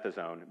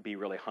dexamethasone, be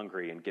really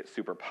hungry, and get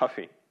super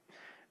puffy.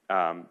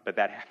 But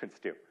that happens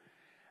too.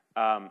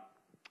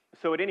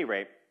 So at any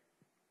rate,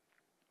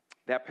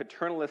 that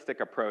paternalistic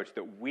approach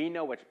that we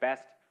know what's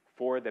best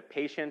for the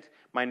patient,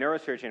 my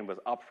neurosurgeon was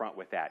upfront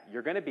with that.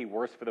 You're going to be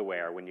worse for the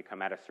wear when you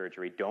come out of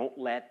surgery. Don't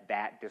let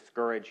that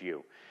discourage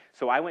you.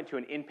 So I went to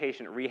an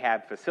inpatient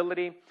rehab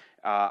facility.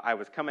 I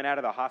was coming out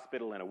of the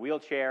hospital in a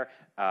wheelchair.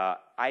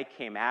 I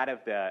came out of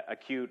the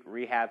acute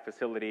rehab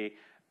facility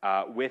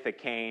with a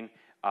cane.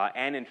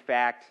 And in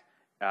fact,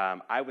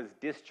 I was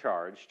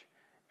discharged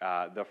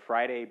the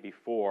Friday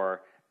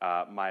before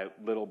my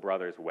little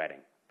brother's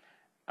wedding.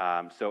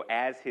 So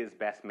as his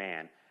best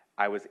man,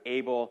 I was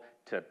able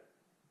to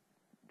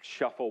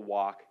shuffle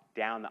walk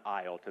down the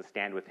aisle to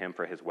stand with him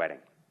for his wedding.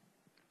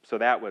 So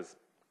that was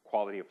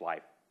quality of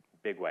life,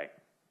 big way.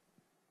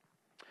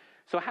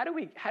 So how do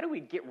we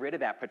get rid of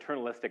that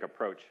paternalistic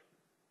approach?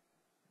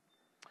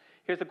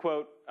 Here's a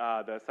quote.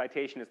 The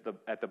citation is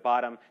at the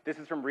bottom. This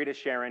is from Rita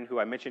Sharon, who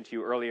I mentioned to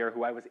you earlier,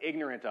 who I was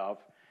ignorant of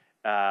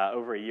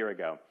over a year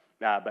ago,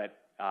 but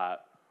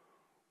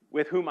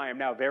with whom I am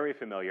now very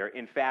familiar.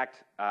 In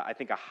fact, I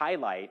think a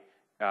highlight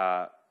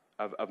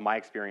of my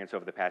experience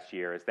over the past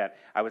year is that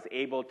I was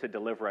able to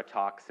deliver a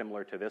talk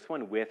similar to this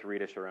one with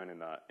Rita Sharon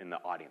in the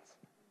audience,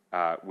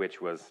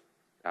 which was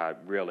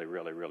really,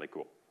 really, really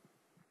cool.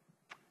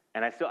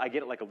 And I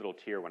get like a little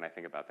tear when I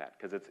think about that,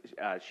 because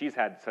she's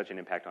had such an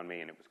impact on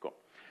me, and it was cool.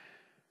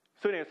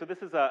 So anyway, so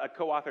this is a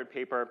co-authored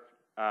paper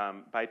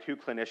by two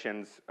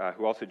clinicians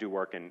who also do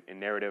work in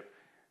narrative.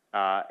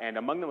 And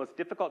among the most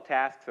difficult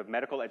tasks of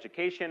medical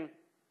education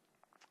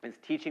is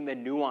teaching the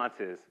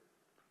nuances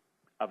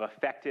of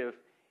effective,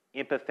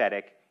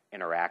 empathetic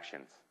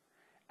interactions.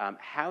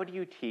 How do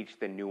you teach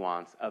the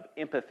nuance of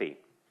empathy?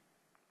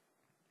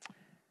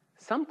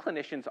 Some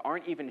clinicians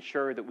aren't even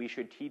sure that we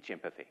should teach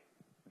empathy,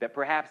 that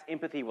perhaps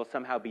empathy will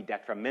somehow be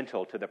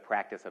detrimental to the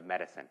practice of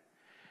medicine,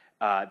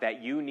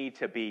 that you need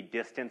to be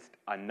distanced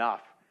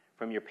enough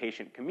from your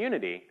patient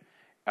community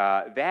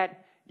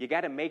that you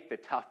got to make the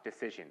tough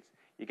decisions.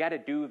 You got to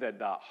do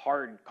the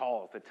hard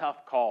calls, the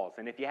tough calls,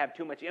 and if you have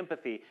too much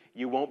empathy,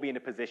 you won't be in a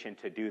position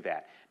to do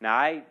that. Now,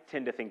 I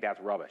tend to think that's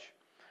rubbish,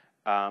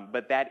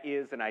 but that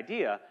is an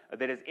idea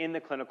that is in the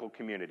clinical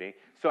community.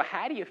 So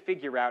how do you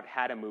figure out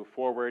how to move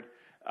forward?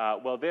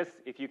 Well, this,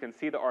 if you can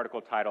see the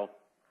article title,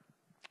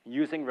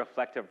 Using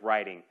Reflective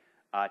Writing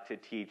to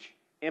Teach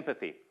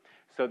Empathy.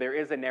 So there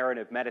is a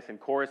narrative medicine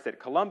course at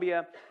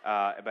Columbia,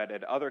 but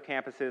at other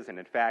campuses, and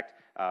in fact,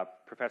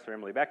 Professor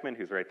Emily Beckman,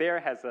 who's right there,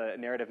 has a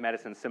narrative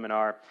medicine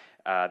seminar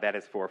that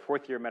is for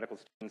fourth-year medical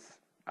students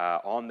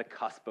on the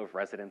cusp of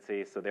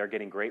residency, so they're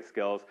getting great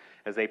skills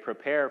as they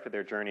prepare for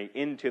their journey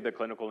into the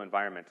clinical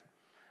environment.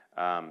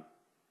 And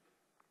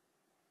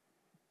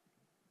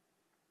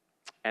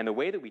the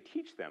way that we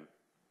teach them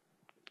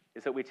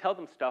is that we tell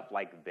them stuff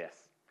like this.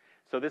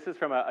 So this is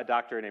from a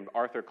doctor named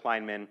Arthur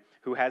Kleinman,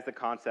 who has the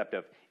concept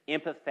of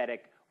empathetic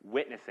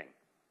witnessing.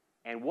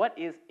 And what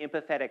is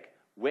empathetic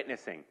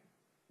witnessing?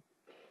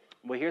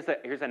 Well,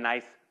 here's a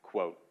nice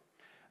quote.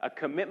 A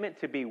commitment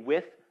to be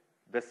with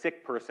the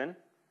sick person.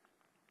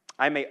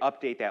 I may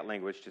update that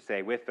language to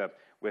say with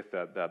with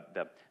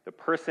the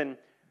person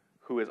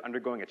who is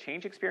undergoing a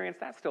change experience,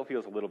 that still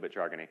feels a little bit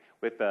jargony.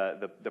 With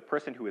the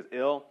person who is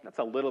ill, that's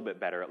a little bit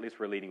better. At least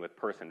we're leading with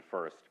person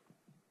first.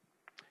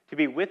 To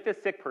be with the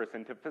sick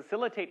person to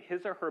facilitate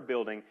his or her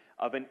building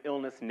of an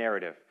illness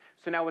narrative.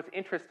 So now what's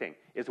interesting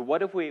is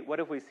what have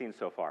we seen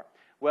so far?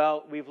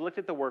 Well, we've looked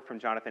at the work from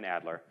Jonathan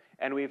Adler,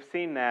 and we've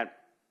seen that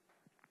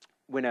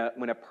when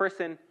a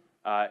person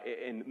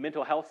in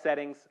mental health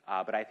settings,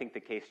 but I think the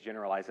case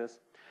generalizes,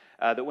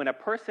 that when a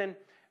person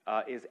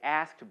is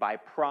asked by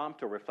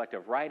prompt or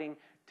reflective writing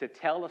to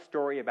tell a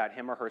story about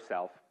him or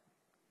herself,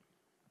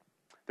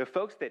 the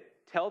folks that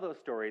tell those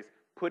stories,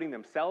 putting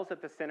themselves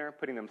at the center,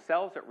 putting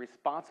themselves at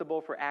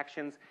responsible for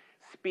actions,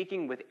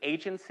 speaking with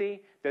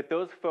agency, that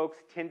those folks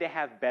tend to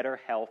have better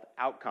health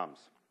outcomes.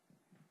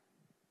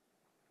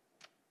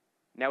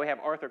 Now we have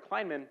Arthur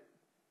Kleinman,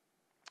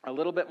 a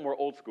little bit more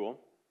old school,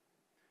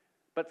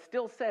 but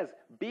still says,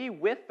 be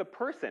with the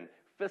person,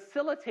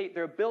 facilitate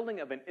their building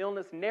of an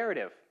illness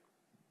narrative,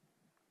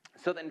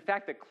 so that in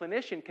fact the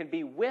clinician can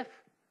be with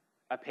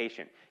a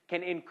patient,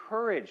 can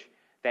encourage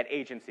that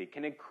agency,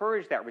 can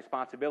encourage that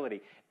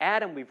responsibility.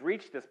 Adam, we've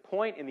reached this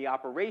point in the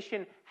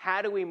operation.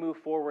 How do we move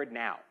forward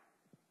now?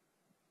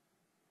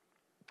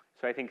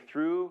 So I think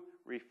through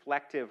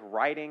reflective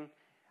writing,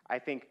 I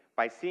think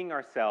by seeing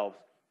ourselves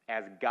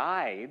as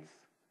guides,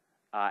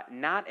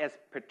 not as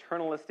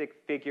paternalistic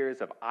figures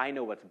of I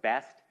know what's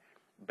best,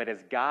 but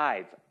as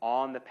guides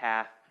on the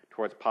path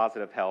towards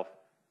positive health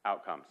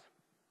outcomes.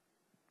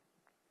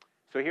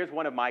 So here's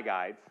one of my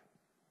guides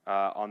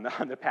on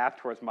the path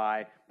towards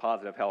my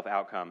positive health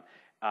outcome.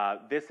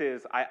 This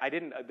is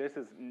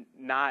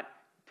not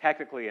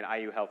technically an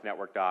IU Health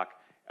Network doc.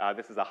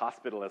 This is a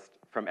hospitalist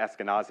from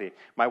Eskenazi.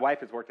 My wife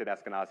has worked at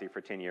Eskenazi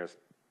for 10 years,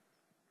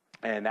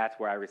 and that's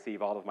where I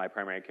receive all of my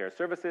primary care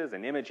services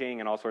and imaging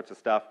and all sorts of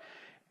stuff.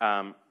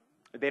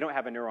 They don't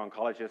have a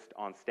neuro-oncologist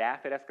on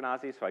staff at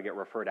Eskenazi, so I get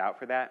referred out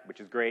for that,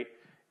 which is great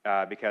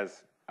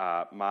because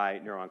my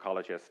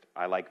neuro-oncologist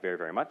I like very,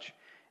 very much.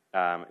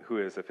 Who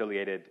is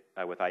affiliated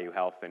with IU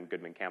Health and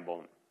Goodman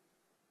Campbell.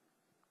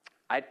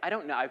 I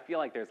don't know. I feel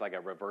like there's like a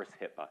reverse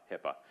HIPAA.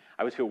 I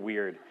always feel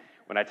weird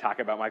when I talk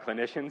about my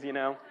clinicians, you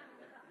know.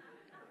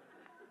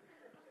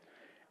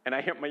 And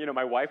I hear,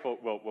 my wife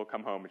will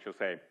come home and she'll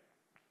say,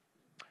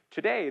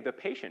 today the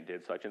patient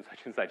did such and such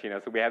and such, you know.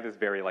 So we have this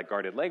very like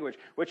guarded language,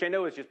 which I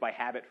know is just by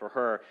habit for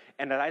her,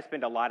 and that I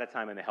spend a lot of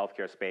time in the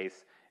healthcare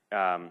space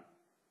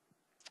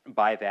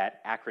by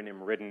that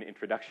acronym-ridden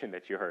introduction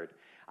that you heard.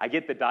 I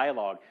get the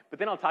dialogue, but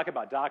then I'll talk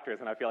about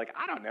doctors, and I feel like,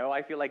 I don't know,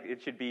 I feel like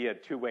it should be a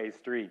two-way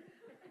street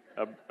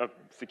of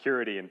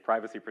security and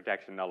privacy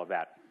protection and all of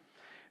that.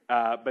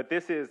 But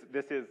this is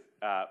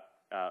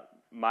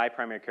my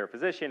primary care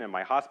physician and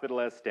my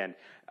hospitalist, and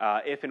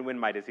if and when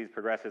my disease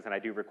progresses and I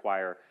do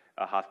require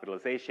a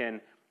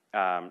hospitalization,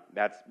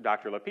 that's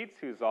Dr. Lapitz,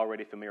 who's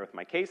already familiar with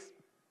my case.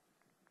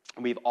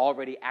 We've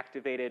already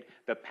activated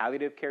the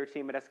palliative care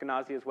team at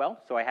Eskenazi as well.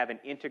 So I have an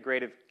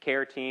integrative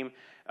care team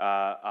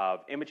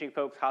of imaging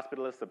folks,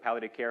 hospitalists, the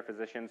palliative care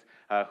physicians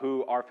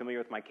who are familiar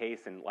with my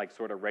case and like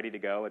sort of ready to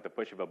go at the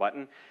push of a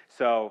button.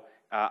 So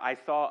I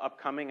saw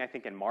upcoming, I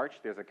think in March,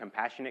 there's a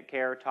compassionate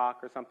care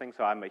talk or something.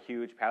 So I'm a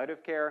huge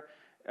palliative care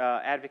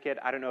advocate.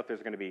 I don't know if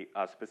there's going to be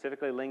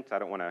specifically linked. I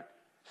don't want to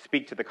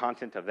speak to the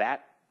content of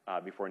that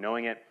before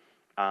knowing it.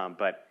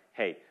 But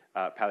hey,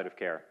 palliative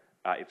care.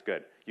 It's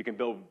good. You can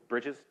build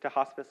bridges to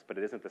hospice, but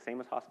it isn't the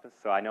same as hospice.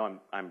 So I know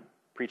I'm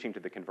preaching to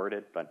the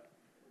converted, but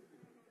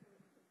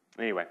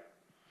anyway.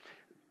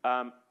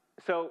 Dr.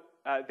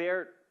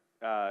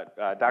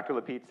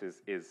 Lapitz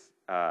is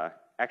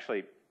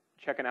actually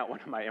checking out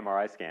one of my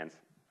MRI scans,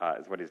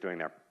 is what he's doing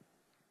there.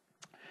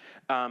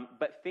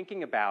 But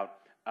thinking about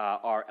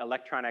our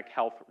electronic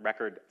health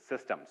record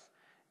systems,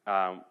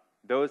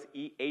 those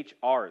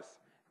EHRs,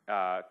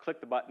 click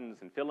the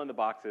buttons and fill in the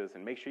boxes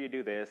and make sure you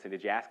do this, and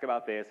did you ask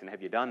about this, and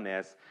have you done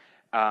this?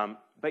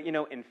 But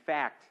in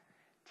fact,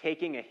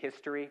 taking a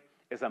history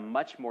is a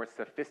much more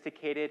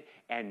sophisticated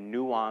and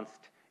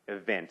nuanced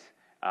event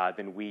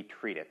than we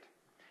treat it.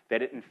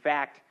 That it, in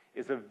fact,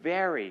 is a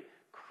very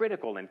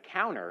critical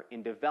encounter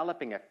in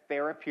developing a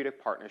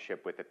therapeutic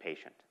partnership with the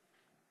patient.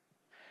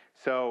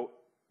 So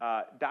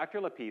Dr.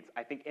 Lapitz,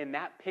 I think in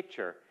that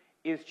picture,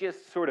 is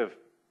just sort of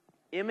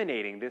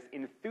emanating this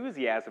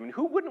enthusiasm, and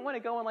who wouldn't want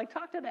to go and like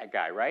talk to that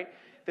guy, right?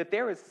 That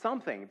there is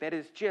something that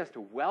is just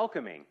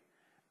welcoming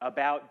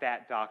about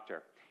that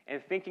doctor,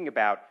 and thinking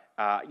about,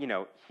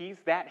 he's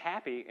that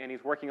happy and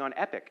he's working on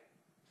Epic.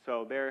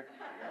 So there.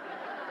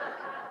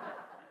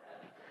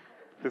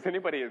 Does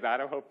anybody? I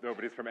don't hope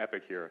nobody's from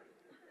Epic here.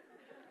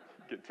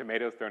 Get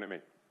tomatoes thrown at me.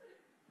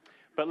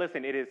 But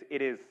listen, it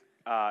is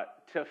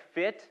to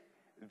fit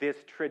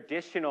this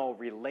traditional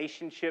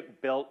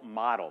relationship-built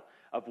model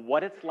of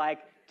what it's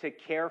like to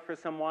care for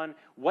someone,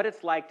 what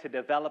it's like to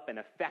develop an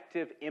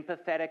effective,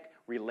 empathetic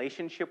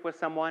relationship with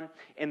someone,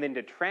 and then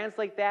to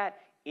translate that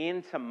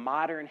into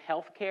modern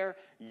healthcare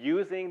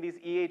using these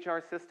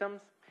EHR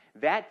systems,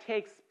 that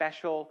takes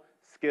special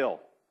skill.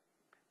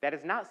 That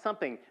is not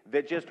something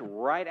that just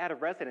right out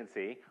of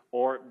residency,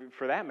 or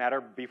for that matter,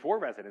 before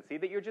residency,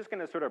 that you're just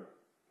going to sort of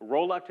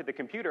roll up to the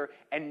computer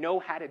and know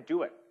how to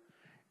do it.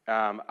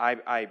 On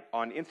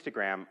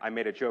Instagram, I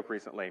made a joke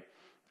recently.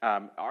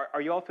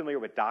 Are you all familiar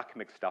with Doc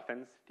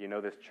McStuffins? Do you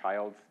know this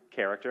child's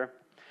character?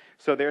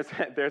 So there's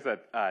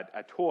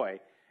a toy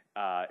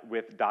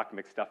with Doc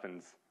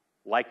McStuffins'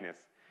 likeness,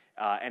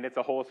 and it's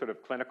a whole sort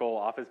of clinical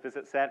office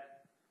visit set,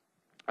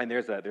 and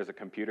there's a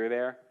computer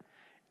there,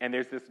 and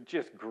there's this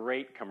just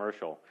great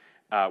commercial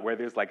where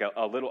there's like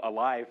a little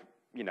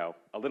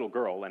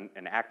girl,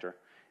 an actor,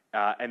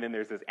 and then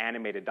there's this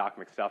animated Doc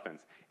McStuffins,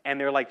 and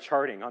they're like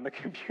charting on the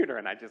computer,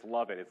 and I just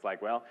love it. It's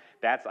like, well,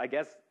 that's, I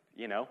guess,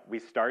 we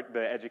start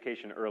the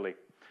education early.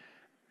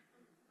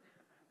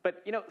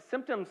 But,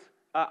 symptoms,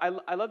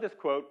 I love this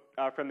quote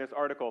from this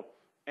article,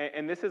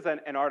 and this is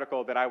an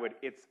article that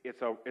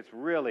it's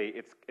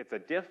a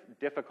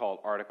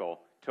difficult article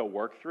to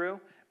work through.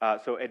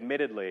 So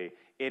admittedly,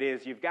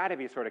 you've got to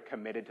be sort of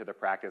committed to the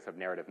practice of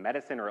narrative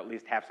medicine, or at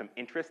least have some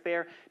interest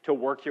there to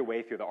work your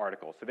way through the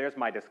article. So there's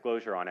my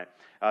disclosure on it.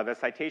 The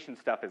citation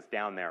stuff is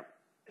down there.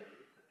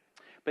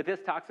 But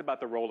this talks about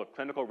the role of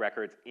clinical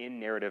records in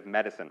narrative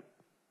medicine.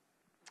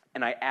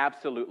 And I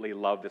absolutely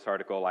love this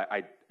article.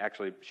 I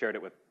actually shared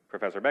it with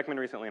Professor Beckman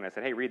recently, and I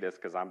said, hey, read this,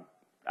 because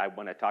I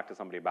want to talk to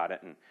somebody about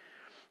it, and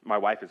my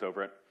wife is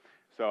over it.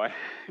 So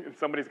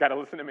somebody's got to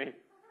listen to me.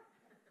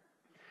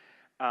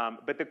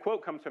 But the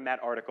quote comes from that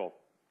article.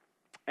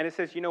 And it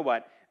says, you know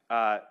what,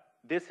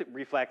 this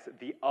reflects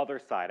the other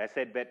side. I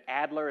said that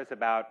Adler is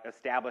about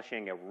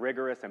establishing a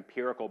rigorous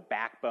empirical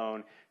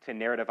backbone to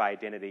narrative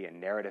identity and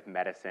narrative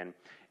medicine.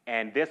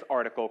 And this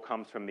article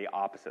comes from the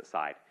opposite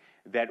side,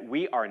 that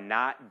we are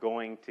not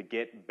going to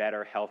get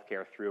better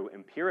healthcare through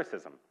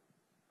empiricism.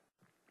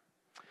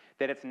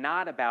 That it's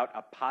not about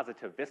a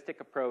positivistic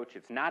approach,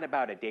 it's not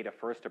about a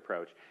data-first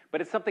approach, but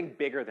it's something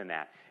bigger than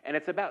that. And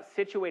it's about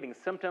situating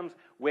symptoms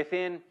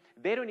within,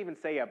 they don't even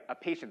say a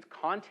patient's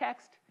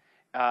context,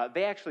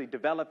 they actually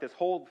develop this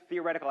whole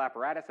theoretical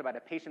apparatus about a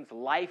patient's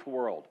life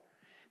world.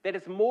 That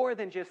it's more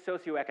than just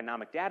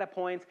socioeconomic data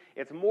points,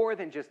 it's more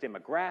than just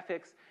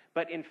demographics,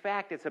 but in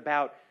fact it's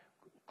about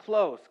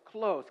close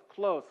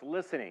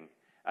listening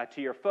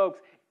to your folks,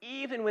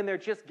 even when they're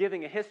just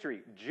giving a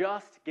history,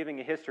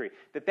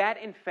 that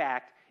in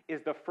fact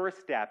is the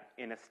first step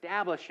in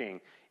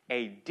establishing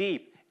a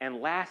deep and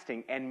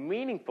lasting and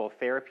meaningful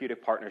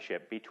therapeutic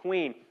partnership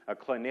between a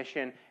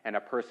clinician and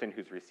a person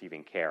who's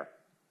receiving care.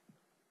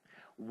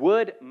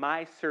 Would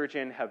my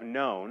surgeon have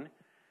known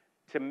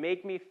to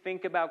make me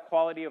think about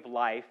quality of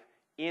life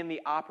in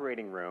the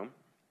operating room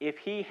if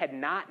he had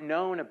not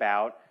known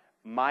about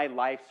my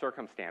life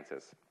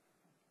circumstances?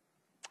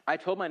 I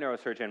told my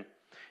neurosurgeon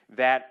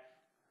that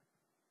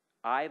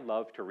I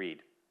love to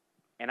read,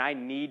 and I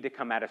need to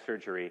come out of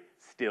surgery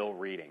still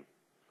reading.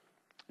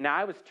 Now,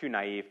 I was too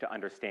naive to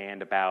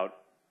understand about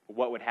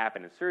what would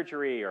happen in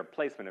surgery or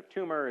placement of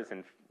tumors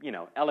and,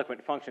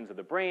 eloquent functions of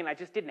the brain. I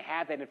just didn't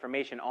have that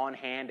information on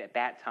hand at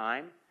that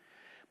time.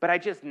 But I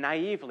just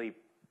naively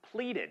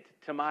pleaded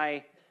to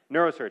my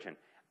neurosurgeon,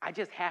 I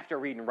just have to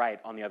read and write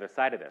on the other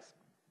side of this.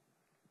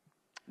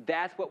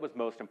 That's what was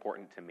most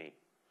important to me.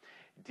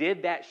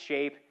 Did that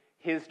shape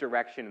his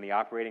direction in the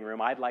operating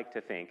room? I'd like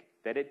to think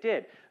that it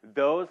did.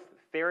 Those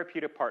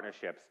therapeutic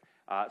partnerships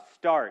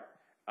start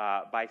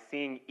by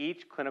seeing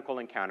each clinical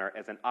encounter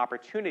as an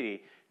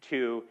opportunity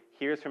to,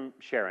 here's from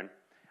Sharon,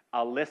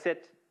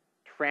 elicit,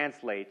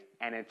 translate,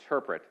 and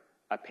interpret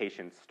a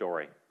patient's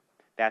story.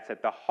 That's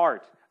at the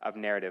heart of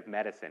narrative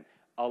medicine.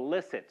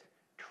 Elicit,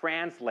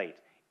 translate,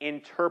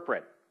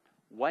 interpret.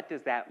 What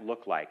does that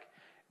look like?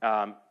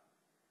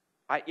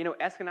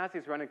 Eskenazi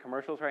is running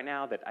commercials right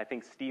now that I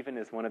think Stephen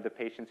is one of the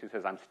patients who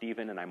says, I'm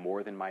Stephen and I'm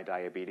more than my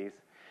diabetes.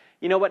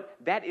 You know what?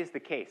 That is the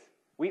case.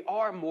 We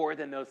are more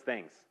than those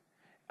things.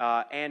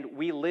 And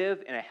we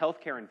live in a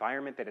healthcare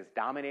environment that is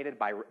dominated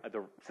by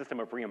the system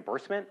of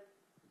reimbursement,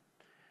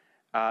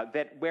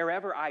 that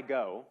wherever I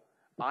go,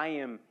 I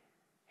am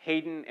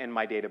Hayden and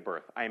my date of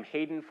birth. I am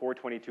Hayden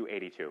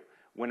 4/22/82.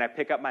 When I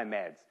pick up my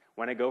meds,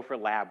 when I go for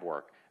lab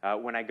work,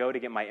 when I go to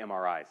get my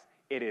MRIs,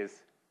 it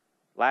is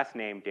last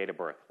name, date of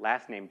birth,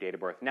 last name, date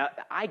of birth. Now,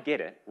 I get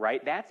it,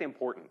 right? That's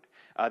important.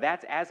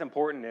 That's as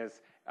important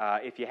as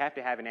if you have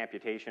to have an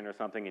amputation or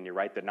something and you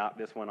write the not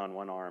this one on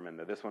one arm and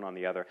this one on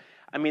the other.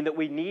 I mean, that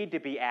we need to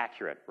be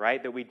accurate,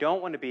 right? That we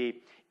don't want to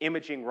be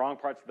imaging wrong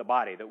parts of the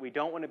body, that we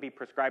don't want to be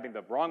prescribing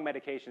the wrong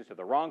medications to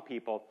the wrong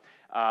people,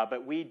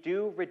 but we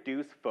do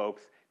reduce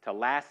folks to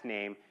last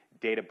name,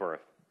 date of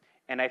birth.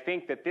 And I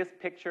think that this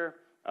picture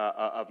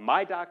of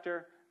my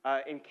doctor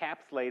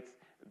encapsulates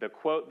the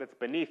quote that's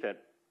beneath it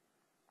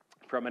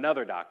from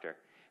another doctor,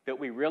 that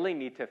we really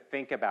need to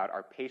think about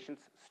our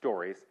patients'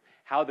 stories,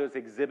 how those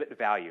exhibit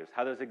values,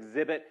 how those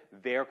exhibit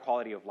their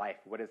quality of life.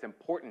 What is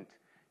important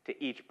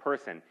to each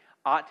person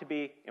ought to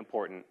be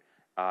important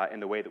in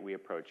the way that we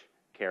approach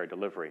care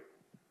delivery.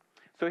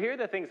 So here are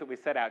the things that we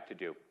set out to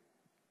do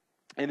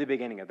in the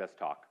beginning of this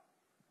talk.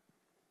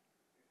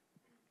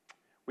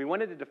 We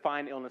wanted to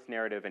define illness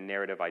narrative and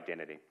narrative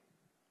identity.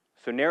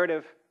 So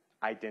narrative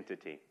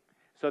identity.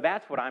 So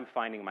that's what I'm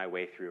finding my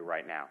way through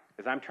right now,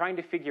 is I'm trying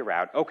to figure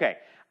out, okay,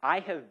 I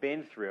have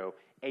been through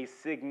a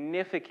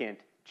significant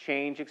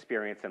change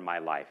experience in my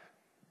life.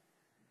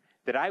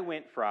 That I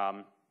went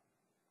from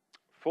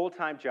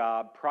full-time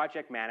job,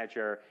 project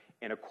manager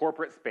in a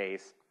corporate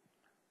space,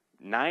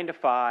 9 to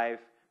 5,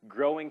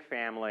 growing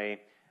family,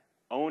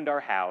 owned our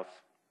house.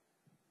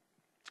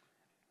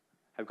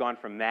 I've gone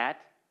from that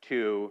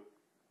to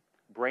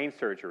brain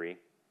surgery,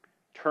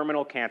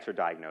 terminal cancer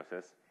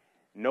diagnosis,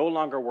 no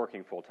longer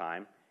working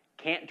full-time,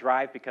 can't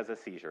drive because of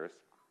seizures.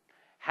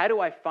 How do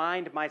I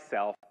find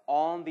myself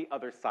on the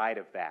other side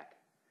of that?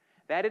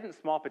 That isn't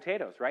small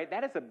potatoes, right?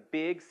 That is a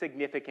big,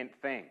 significant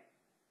thing.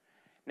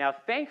 Now,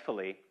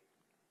 thankfully,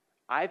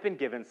 I've been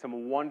given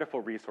some wonderful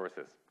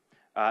resources.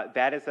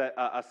 That is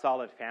a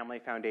solid family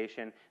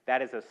foundation.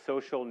 That is a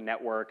social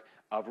network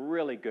of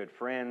really good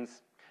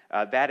friends.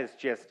 That is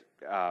just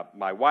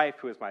my wife,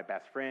 who is my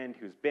best friend,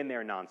 who's been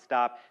there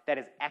nonstop. That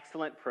is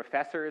excellent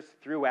professors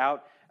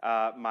throughout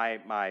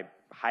my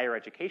higher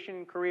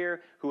education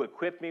career who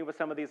equipped me with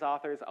some of these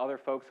authors, other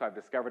folks who I've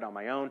discovered on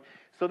my own.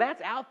 So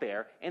that's out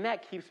there, and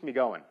that keeps me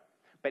going.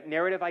 But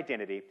narrative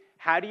identity,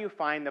 how do you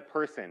find the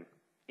person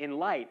in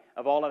light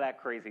of all of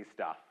that crazy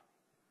stuff?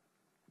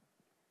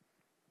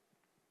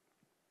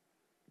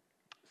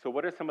 So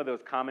what are some of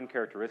those common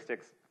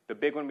characteristics? The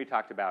big one we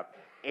talked about,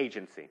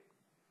 agency,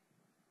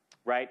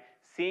 right?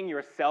 Seeing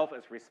yourself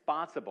as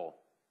responsible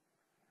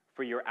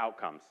for your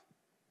outcomes.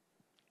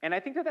 And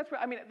I think that's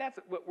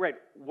right.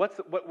 What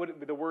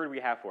the word we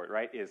have for it,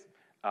 right, is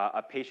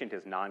a patient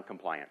is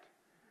non-compliant.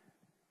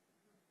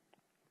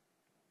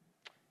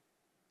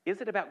 Is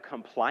it about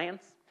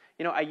compliance?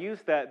 You know, I use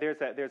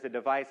there's a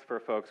device for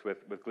folks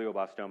with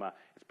glioblastoma.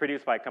 It's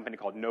produced by a company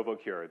called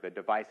Novocure. The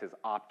device is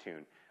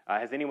Optune.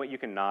 Has anyone, you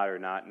can nod or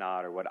not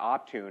nod, or what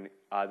Optune,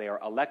 they are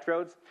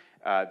electrodes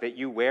that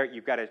you wear.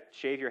 You've got to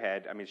shave your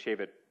head,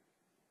 shave it,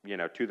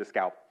 to the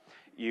scalp.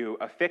 You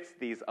affix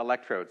these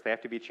electrodes. They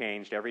have to be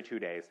changed every 2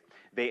 days.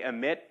 They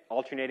emit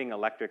alternating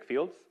electric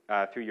fields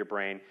through your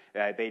brain.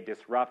 They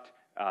disrupt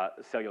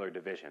cellular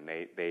division.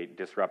 They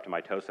disrupt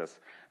mitosis.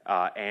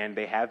 And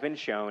they have been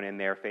shown in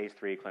their phase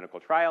 3 clinical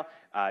trial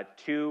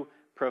to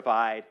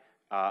provide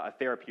a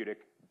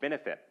therapeutic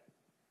benefit.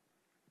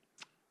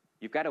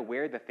 You've got to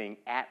wear the thing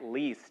at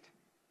least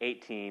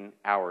 18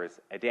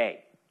 hours a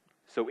day.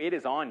 So it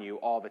is on you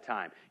all the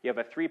time. You have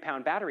a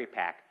 3-pound battery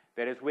pack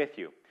that is with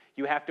you.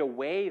 You have to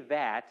weigh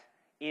that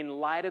in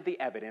light of the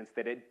evidence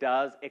that it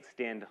does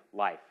extend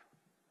life.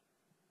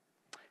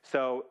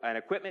 So an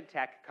equipment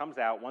tech comes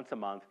out once a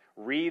month,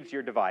 reads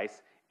your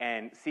device,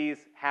 and sees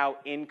how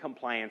in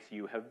compliance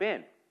you have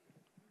been.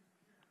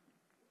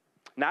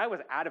 Now, I was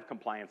out of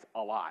compliance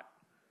a lot.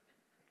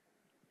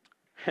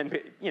 And,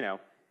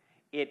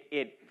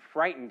 it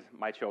frightened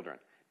my children,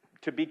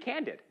 to be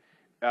candid.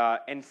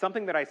 And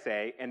something that I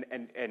say,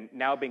 and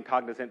now being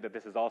cognizant that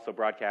this is also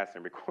broadcast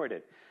and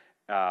recorded,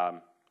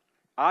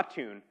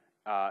 Optune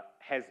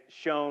has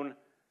shown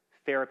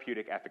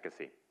therapeutic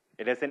efficacy.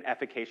 It is an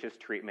efficacious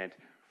treatment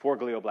for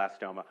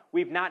glioblastoma.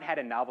 We've not had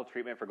a novel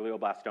treatment for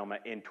glioblastoma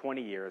in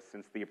 20 years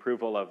since the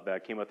approval of the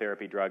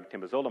chemotherapy drug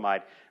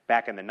temozolomide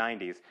back in the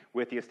 90s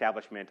with the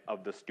establishment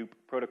of the STOOP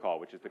protocol,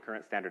 which is the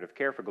current standard of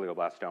care for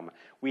glioblastoma.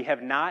 We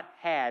have not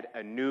had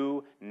a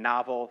new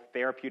novel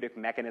therapeutic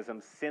mechanism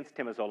since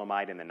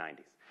temozolomide in the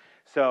 90s.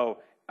 So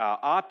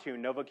Optune,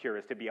 Novocure,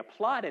 is to be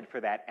applauded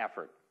for that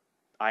effort.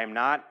 I am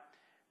not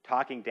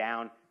talking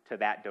down to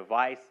that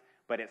device,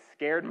 but it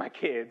scared my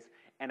kids,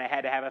 and I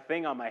had to have a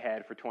thing on my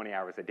head for 20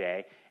 hours a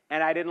day,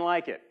 and I didn't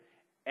like it.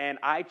 And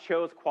I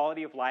chose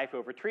quality of life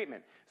over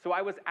treatment. So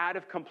I was out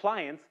of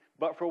compliance,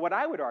 but for what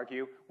I would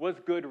argue was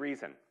good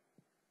reason.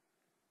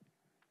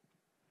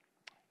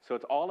 So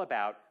it's all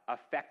about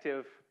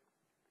effective,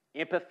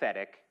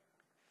 empathetic,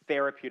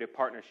 therapeutic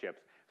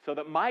partnerships so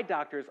that my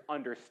doctors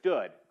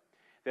understood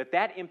that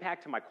that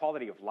impact to my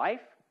quality of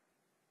life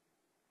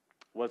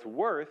was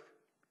worth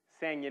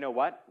saying, you know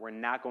what, we're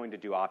not going to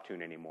do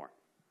Optune anymore.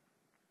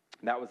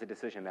 That was a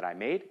decision that I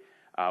made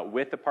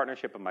with the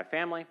partnership of my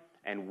family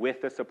and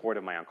with the support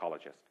of my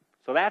oncologist.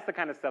 So that's the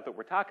kind of stuff that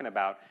we're talking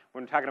about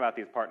when we're talking about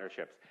these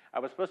partnerships. I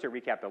was supposed to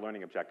recap the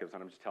learning objectives,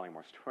 and I'm just telling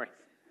more stories.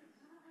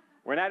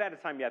 We're not out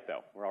of time yet,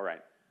 though. We're all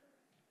right.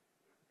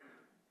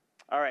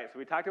 All right, so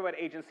we talked about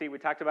agency. We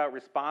talked about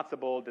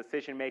responsible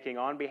decision-making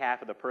on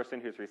behalf of the person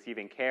who's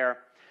receiving care.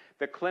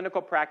 The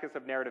clinical practice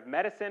of narrative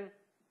medicine,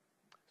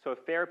 so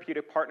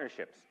therapeutic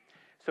partnerships.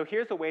 So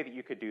here's a way that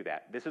you could do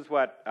that. This is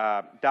what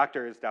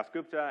Drs.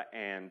 Dasgupta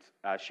and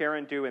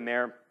Sharon do in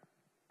their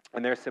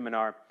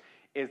seminar,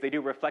 is they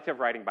do reflective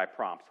writing by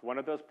prompts. One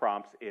of those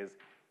prompts is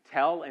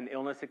tell an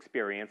illness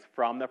experience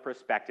from the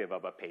perspective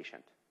of a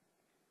patient.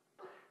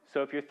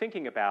 So if you're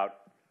thinking about,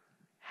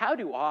 how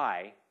do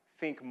I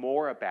think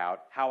more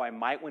about how I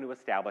might want to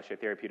establish a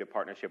therapeutic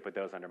partnership with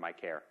those under my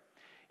care?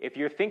 If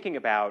you're thinking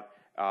about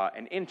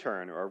an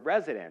intern or a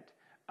resident,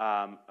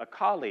 a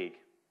colleague,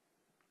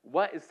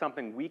 what is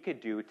something we could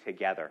do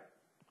together?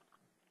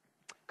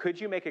 Could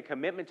you make a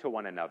commitment to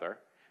one another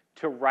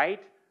to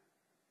write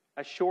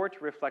a short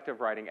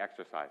reflective writing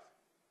exercise,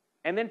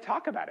 and then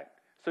talk about it.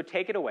 So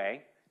take it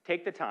away,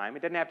 take the time.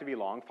 It doesn't have to be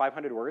long,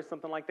 500 words,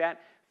 something like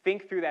that.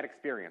 Think through that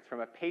experience from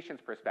a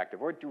patient's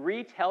perspective, or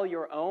retell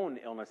your own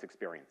illness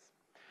experience.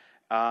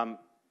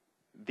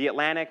 The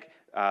Atlantic,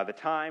 the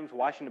Times,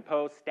 Washington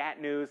Post,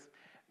 Stat News,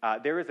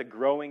 there is a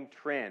growing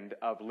trend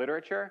of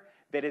literature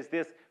that is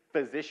this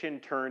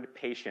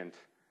physician-turned-patient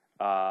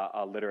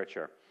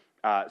literature.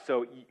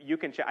 So you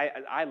can check.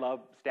 I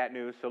love Stat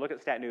News, so look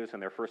at Stat News in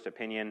their first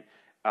opinion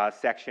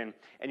section,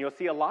 and you'll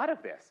see a lot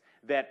of this,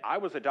 that I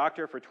was a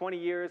doctor for 20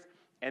 years,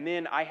 and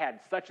then I had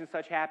such and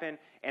such happen,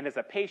 and as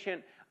a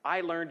patient,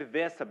 I learned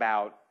this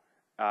about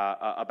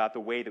the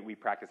way that we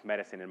practice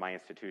medicine in my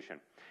institution.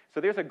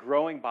 So there's a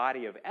growing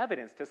body of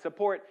evidence to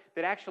support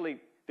that actually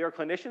there are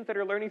clinicians that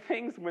are learning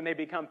things when they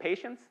become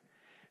patients.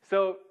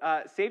 So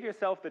save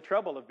yourself the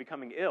trouble of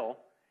becoming ill.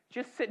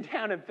 Just sit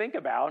down and think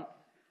about,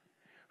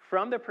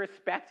 from the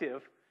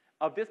perspective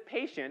of this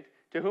patient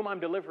to whom I'm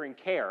delivering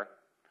care,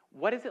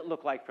 what does it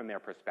look like from their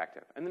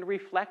perspective? And then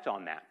reflect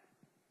on that.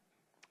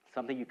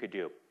 Something you could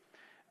do.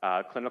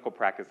 Clinical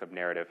practice of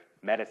narrative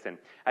medicine.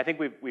 I think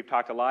we've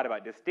talked a lot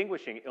about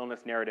distinguishing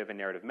illness narrative and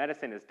narrative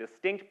medicine as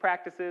distinct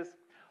practices,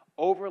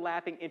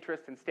 overlapping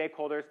interests and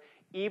stakeholders.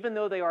 Even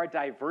though they are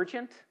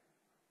divergent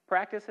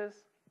practices,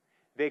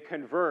 they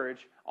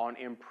converge on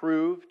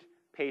improved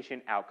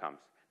patient outcomes.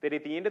 That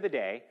at the end of the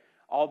day,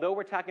 although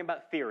we're talking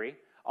about theory,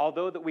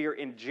 although that we are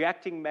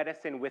injecting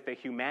medicine with the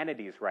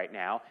humanities right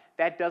now,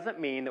 that doesn't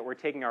mean that we're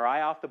taking our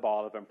eye off the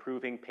ball of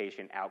improving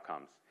patient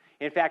outcomes.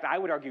 In fact, I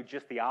would argue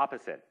just the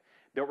opposite,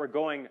 that we're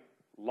going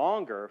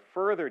longer,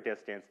 further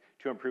distance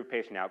to improve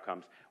patient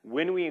outcomes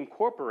when we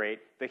incorporate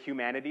the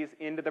humanities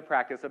into the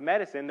practice of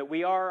medicine, that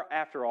we are,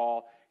 after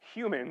all,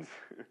 humans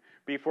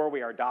before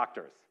we are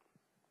doctors.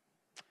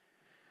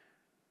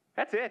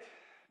 That's it.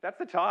 That's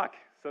the talk.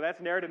 So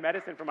that's narrative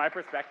medicine from my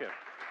perspective.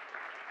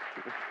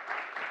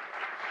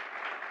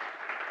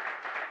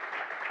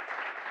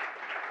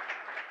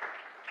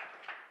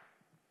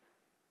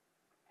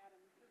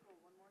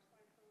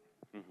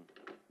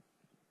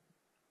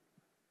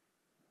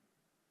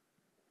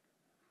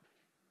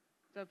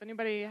 So if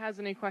anybody has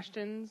any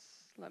questions,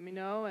 let me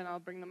know and I'll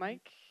bring the mic.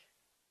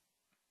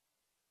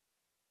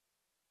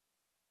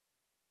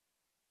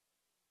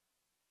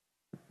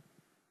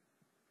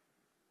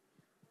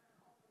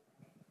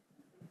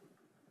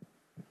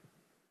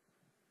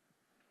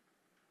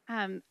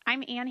 I'm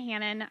Ann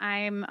Hannon.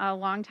 I'm a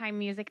longtime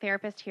music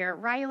therapist here at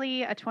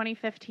Riley, a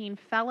 2015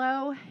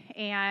 fellow,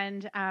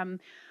 and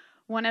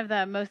one of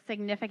the most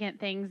significant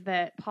things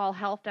that Paul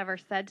Helft ever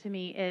said to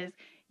me is,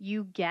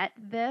 you get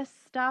this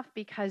stuff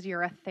because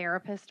you're a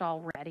therapist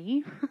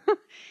already.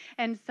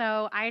 And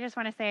so I just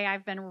want to say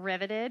I've been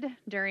riveted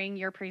during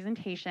your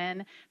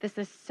presentation. This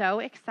is so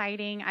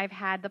exciting. I've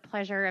had the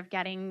pleasure of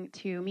getting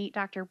to meet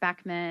Dr.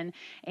 Beckman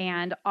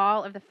and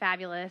all of the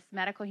fabulous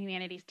medical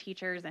humanities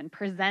teachers and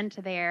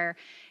present there.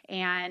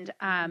 And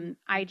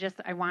I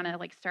want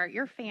to start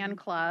your fan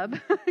club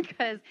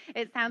because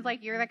it sounds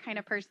like you're the kind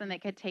of person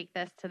that could take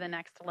this to the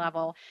next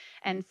level.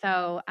 And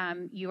so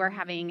you are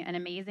having an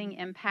amazing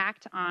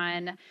impact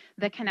on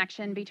the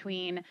connection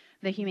between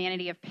the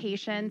humanity of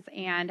patients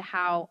and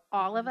how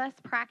all of us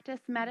practice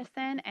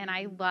medicine. And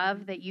I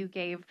love that you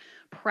gave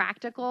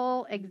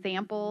practical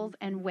examples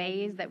and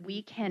ways that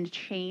we can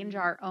change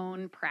our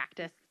own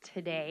practice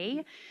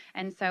today.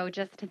 And so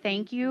just to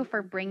thank you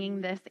for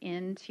bringing this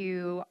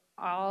into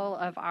all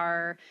of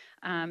our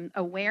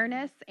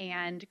awareness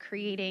and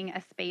creating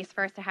a space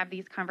for us to have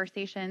these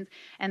conversations.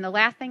 And the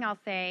last thing I'll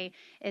say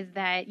is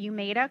that you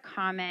made a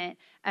comment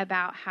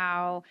about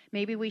how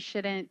maybe we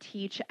shouldn't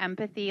teach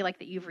empathy, like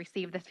that you've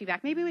received this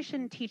feedback. Maybe we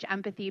shouldn't teach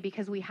empathy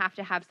because we have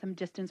to have some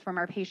distance from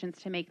our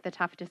patients to make the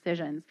tough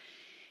decisions.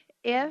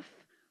 If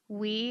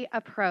we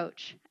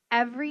approach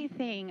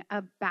everything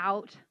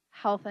about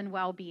health and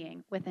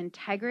well-being with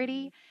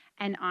integrity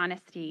and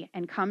honesty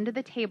and come to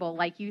the table,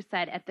 like you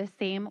said, at the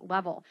same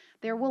level,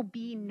 there will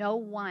be no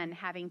one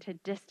having to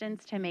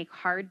distance to make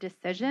hard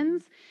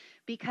decisions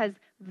because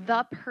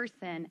the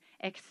person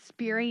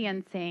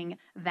experiencing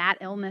that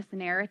illness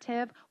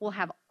narrative will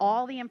have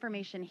all the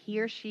information he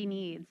or she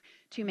needs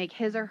to make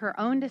his or her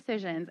own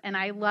decisions. And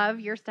I love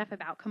your stuff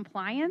about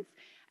compliance,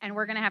 and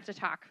we're going to have to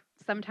talk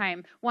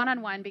sometime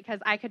one-on-one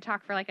because I could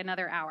talk for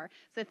another hour.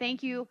 So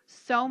thank you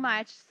so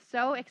much.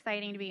 So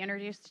exciting to be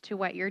introduced to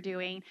what you're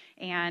doing,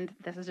 and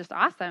this is just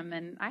awesome,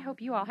 and I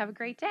hope you all have a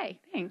great day.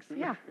 Thanks.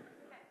 Yeah.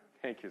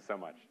 Thank you so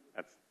much.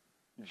 That's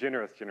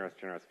generous, generous,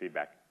 generous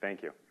feedback.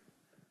 Thank you.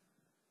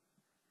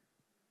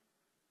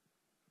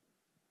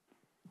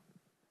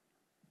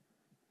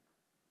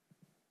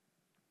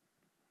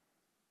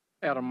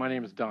 Adam, my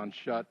name is Don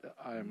Schutt.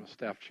 I'm a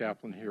staff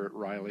chaplain here at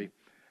Riley.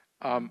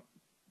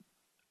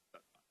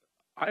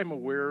 I'm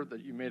aware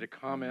that you made a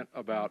comment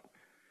about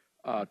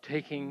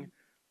taking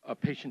a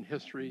patient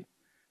history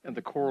and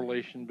the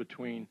correlation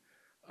between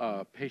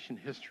patient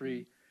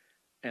history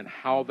and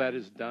how that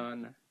is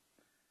done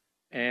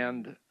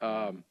and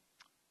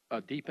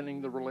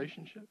deepening the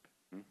relationship,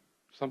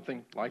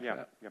 something like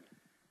that. Yep.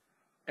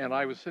 And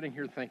I was sitting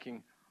here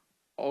thinking,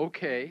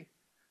 okay,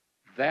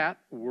 that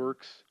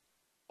works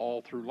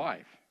all through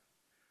life,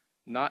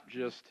 not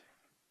just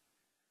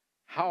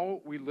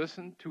how we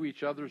listen to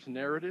each other's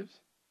narratives,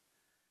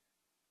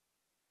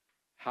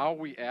 how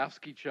we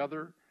ask each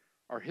other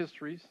our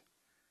histories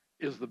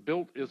is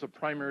a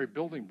primary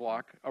building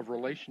block of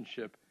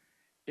relationship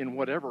in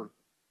whatever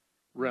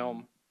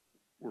realm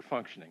we're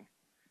functioning.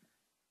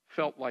 It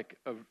felt like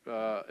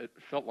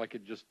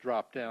it just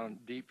dropped down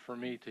deep for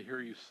me to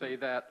hear you say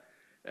that,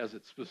 as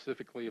it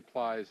specifically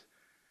applies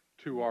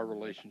to our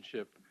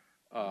relationship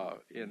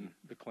in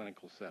the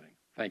clinical setting.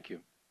 Thank you.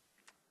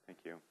 Thank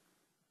you.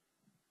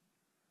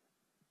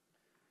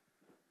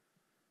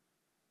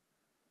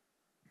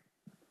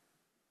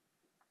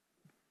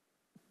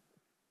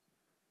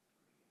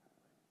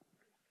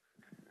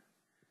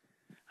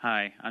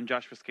 Hi, I'm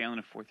Joshua Scalen,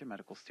 a fourth-year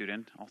medical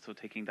student, also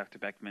taking Dr.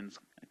 Beckman's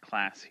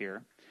class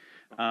here.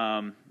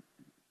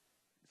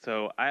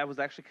 So I was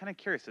actually kind of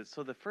curious.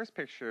 So the first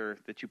picture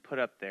that you put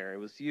up there, it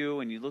was you,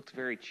 and you looked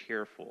very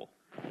cheerful.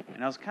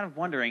 And I was kind of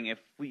wondering if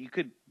you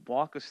could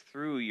walk us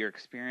through your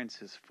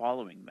experiences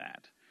following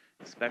that,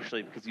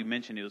 especially because you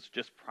mentioned it was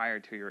just prior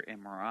to your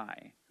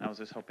MRI. I was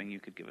just hoping you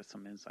could give us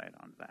some insight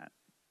on that.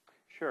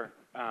 Sure.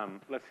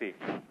 Let's see.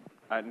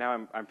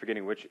 Now I'm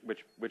forgetting which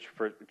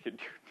first.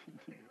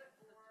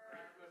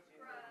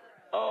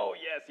 Oh,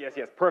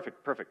 yes.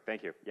 Perfect.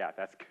 Thank you. Yeah,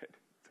 that's good.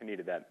 I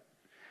needed that.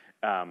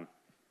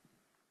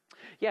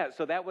 Yeah,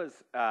 so that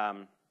was,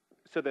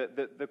 so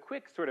the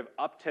quick sort of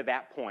up to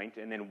that point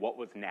and then what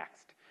was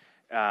next.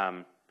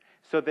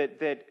 So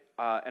and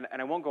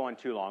I won't go on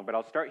too long, but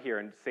I'll start here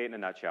and say it in a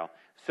nutshell.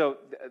 So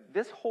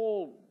this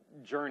whole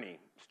journey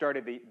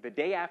started the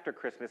day after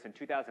Christmas in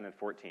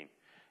 2014.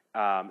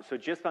 So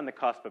just on the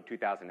cusp of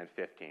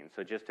 2015.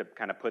 So just to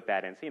kind of put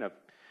that in,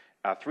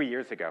 3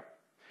 years ago.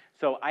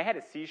 So I had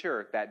a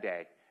seizure that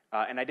day,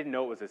 and I didn't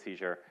know it was a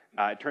seizure.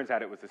 It turns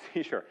out it was a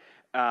seizure.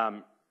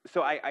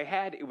 So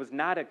it was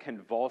not a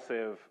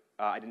convulsive,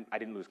 I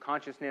didn't lose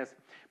consciousness,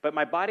 but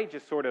my body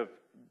just sort of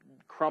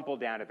crumpled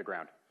down to the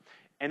ground.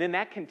 And then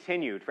that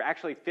continued for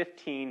actually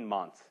 15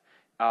 months,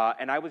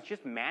 and I was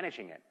just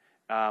managing it,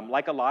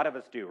 like a lot of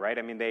us do, right?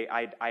 I mean,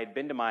 I had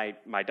been to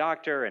my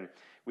doctor, and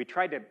we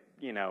tried to,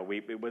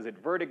 was it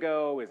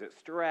vertigo? Is it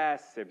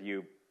stress? Have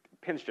you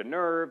pinched a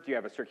nerve? Do you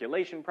have a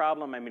circulation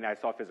problem? I mean, I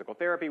saw physical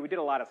therapy. We did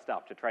a lot of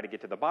stuff to try to get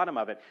to the bottom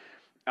of it.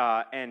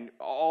 And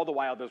all the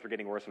while, those were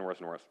getting worse and worse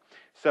and worse.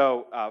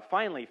 So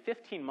finally,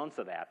 15 months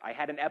of that, I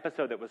had an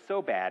episode that was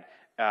so bad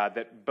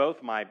that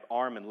both my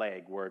arm and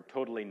leg were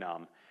totally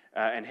numb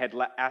and had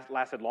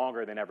lasted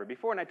longer than ever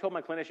before. And I told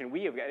my clinician,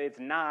 it's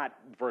not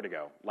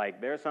vertigo. Like,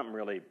 there's something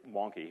really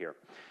wonky here.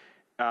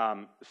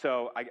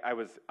 So I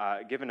was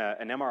given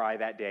an MRI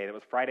that day. That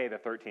was Friday the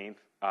 13th,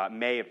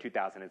 May of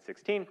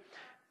 2016.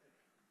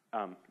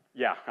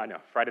 Yeah, I know,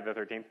 Friday the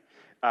 13th.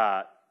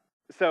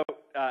 So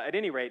at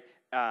any rate,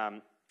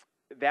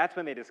 that's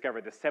when they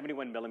discovered the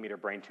 71 millimeter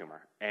brain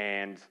tumor.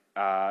 And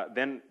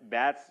then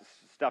that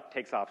stuff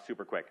takes off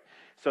super quick.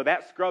 So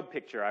that scrub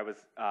picture, I was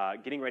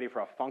getting ready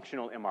for a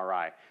functional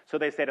MRI. So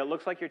they said, it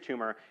looks like your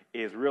tumor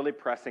is really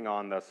pressing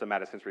on the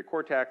somatosensory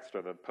cortex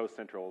or the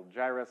postcentral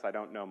gyrus. I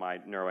don't know my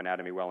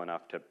neuroanatomy well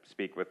enough to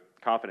speak with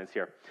confidence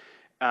here.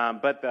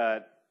 But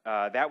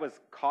that was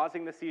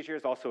causing the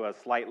seizures, also a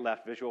slight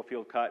left visual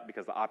field cut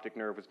because the optic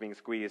nerve was being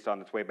squeezed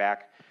on its way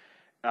back.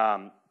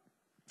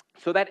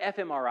 So that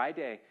fMRI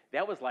day,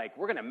 that was like,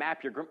 we're going to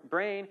map your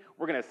brain.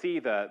 We're going to see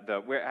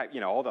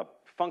all the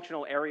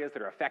functional areas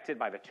that are affected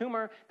by the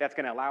tumor. That's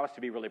going to allow us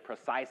to be really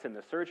precise in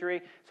the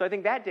surgery. So I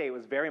think that day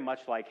was very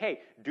much like, hey,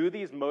 do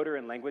these motor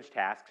and language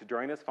tasks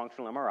during this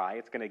functional MRI.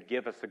 It's going to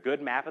give us a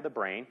good map of the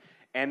brain,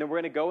 and then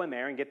we're going to go in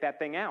there and get that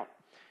thing out.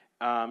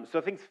 So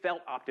things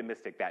felt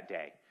optimistic that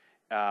day.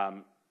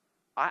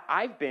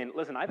 I've been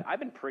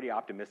pretty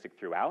optimistic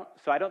throughout.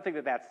 So I don't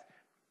think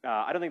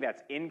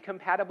that's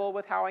incompatible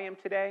with how I am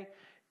today.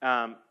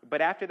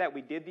 But after that,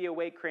 we did the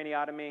awake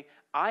craniotomy.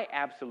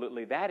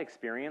 That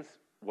experience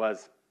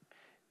was,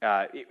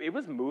 it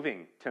was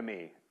moving to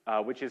me,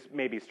 which is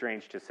maybe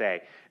strange to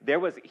say.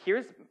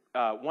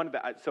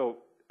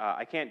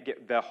 I can't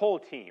get, the whole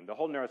team, the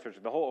whole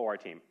neurosurgeon, the whole OR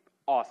team,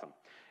 awesome.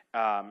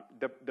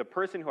 The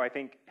person who I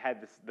think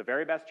had the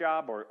very best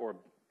job or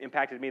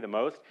impacted me the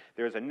most,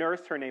 there's a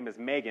nurse, her name is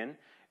Megan.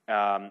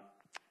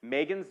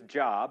 Megan's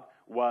job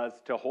was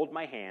to hold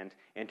my hand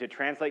and to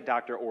translate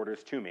doctor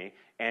orders to me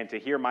and to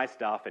hear my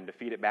stuff and to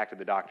feed it back to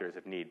the doctors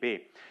if need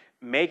be.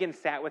 Megan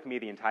sat with me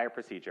the entire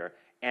procedure,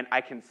 and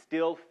I can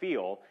still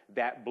feel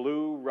that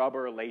blue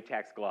rubber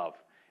latex glove,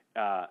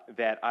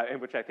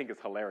 which I think is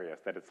hilarious,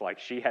 that it's like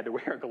she had to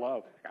wear a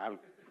glove.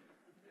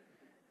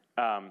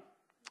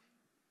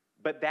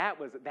 But that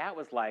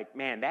was like,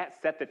 man,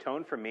 that set the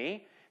tone for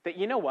me that,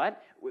 you know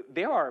what,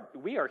 we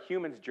are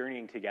humans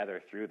journeying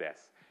together through this.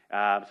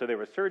 So there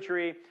was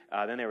surgery,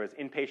 then there was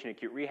inpatient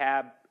acute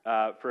rehab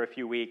for a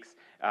few weeks,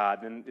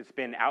 then it's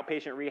been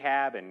outpatient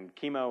rehab and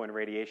chemo and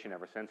radiation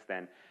ever since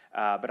then.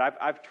 But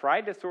I've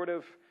tried to sort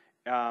of,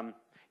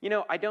 You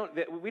know,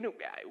 we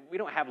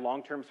don't have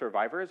long-term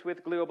survivors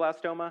with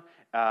glioblastoma.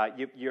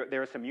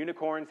 There are some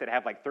unicorns that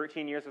have like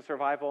 13 years of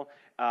survival.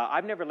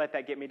 I've never let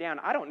that get me down.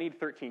 I don't need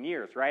 13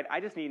 years, right?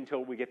 I just need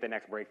until we get the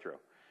next breakthrough.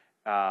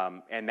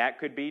 And that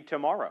could be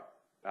tomorrow.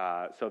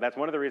 So that's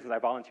one of the reasons I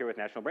volunteer with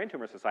National Brain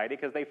Tumor Society,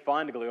 because they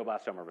fund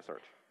glioblastoma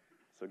research.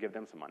 So give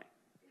them some money.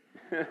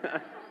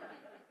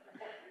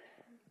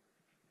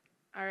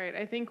 All right,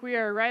 I think we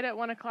are right at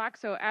 1 o'clock.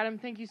 So Adam,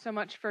 thank you so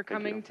much for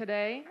coming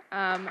today.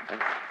 Thank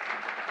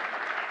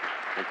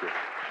you.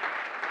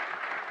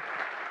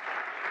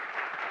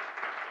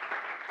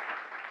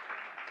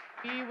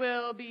 We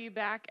will be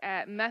back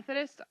at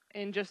Methodist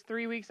in just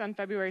 3 weeks on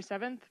February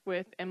 7th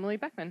with Emily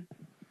Beckman.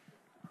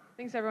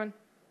 Thanks, everyone.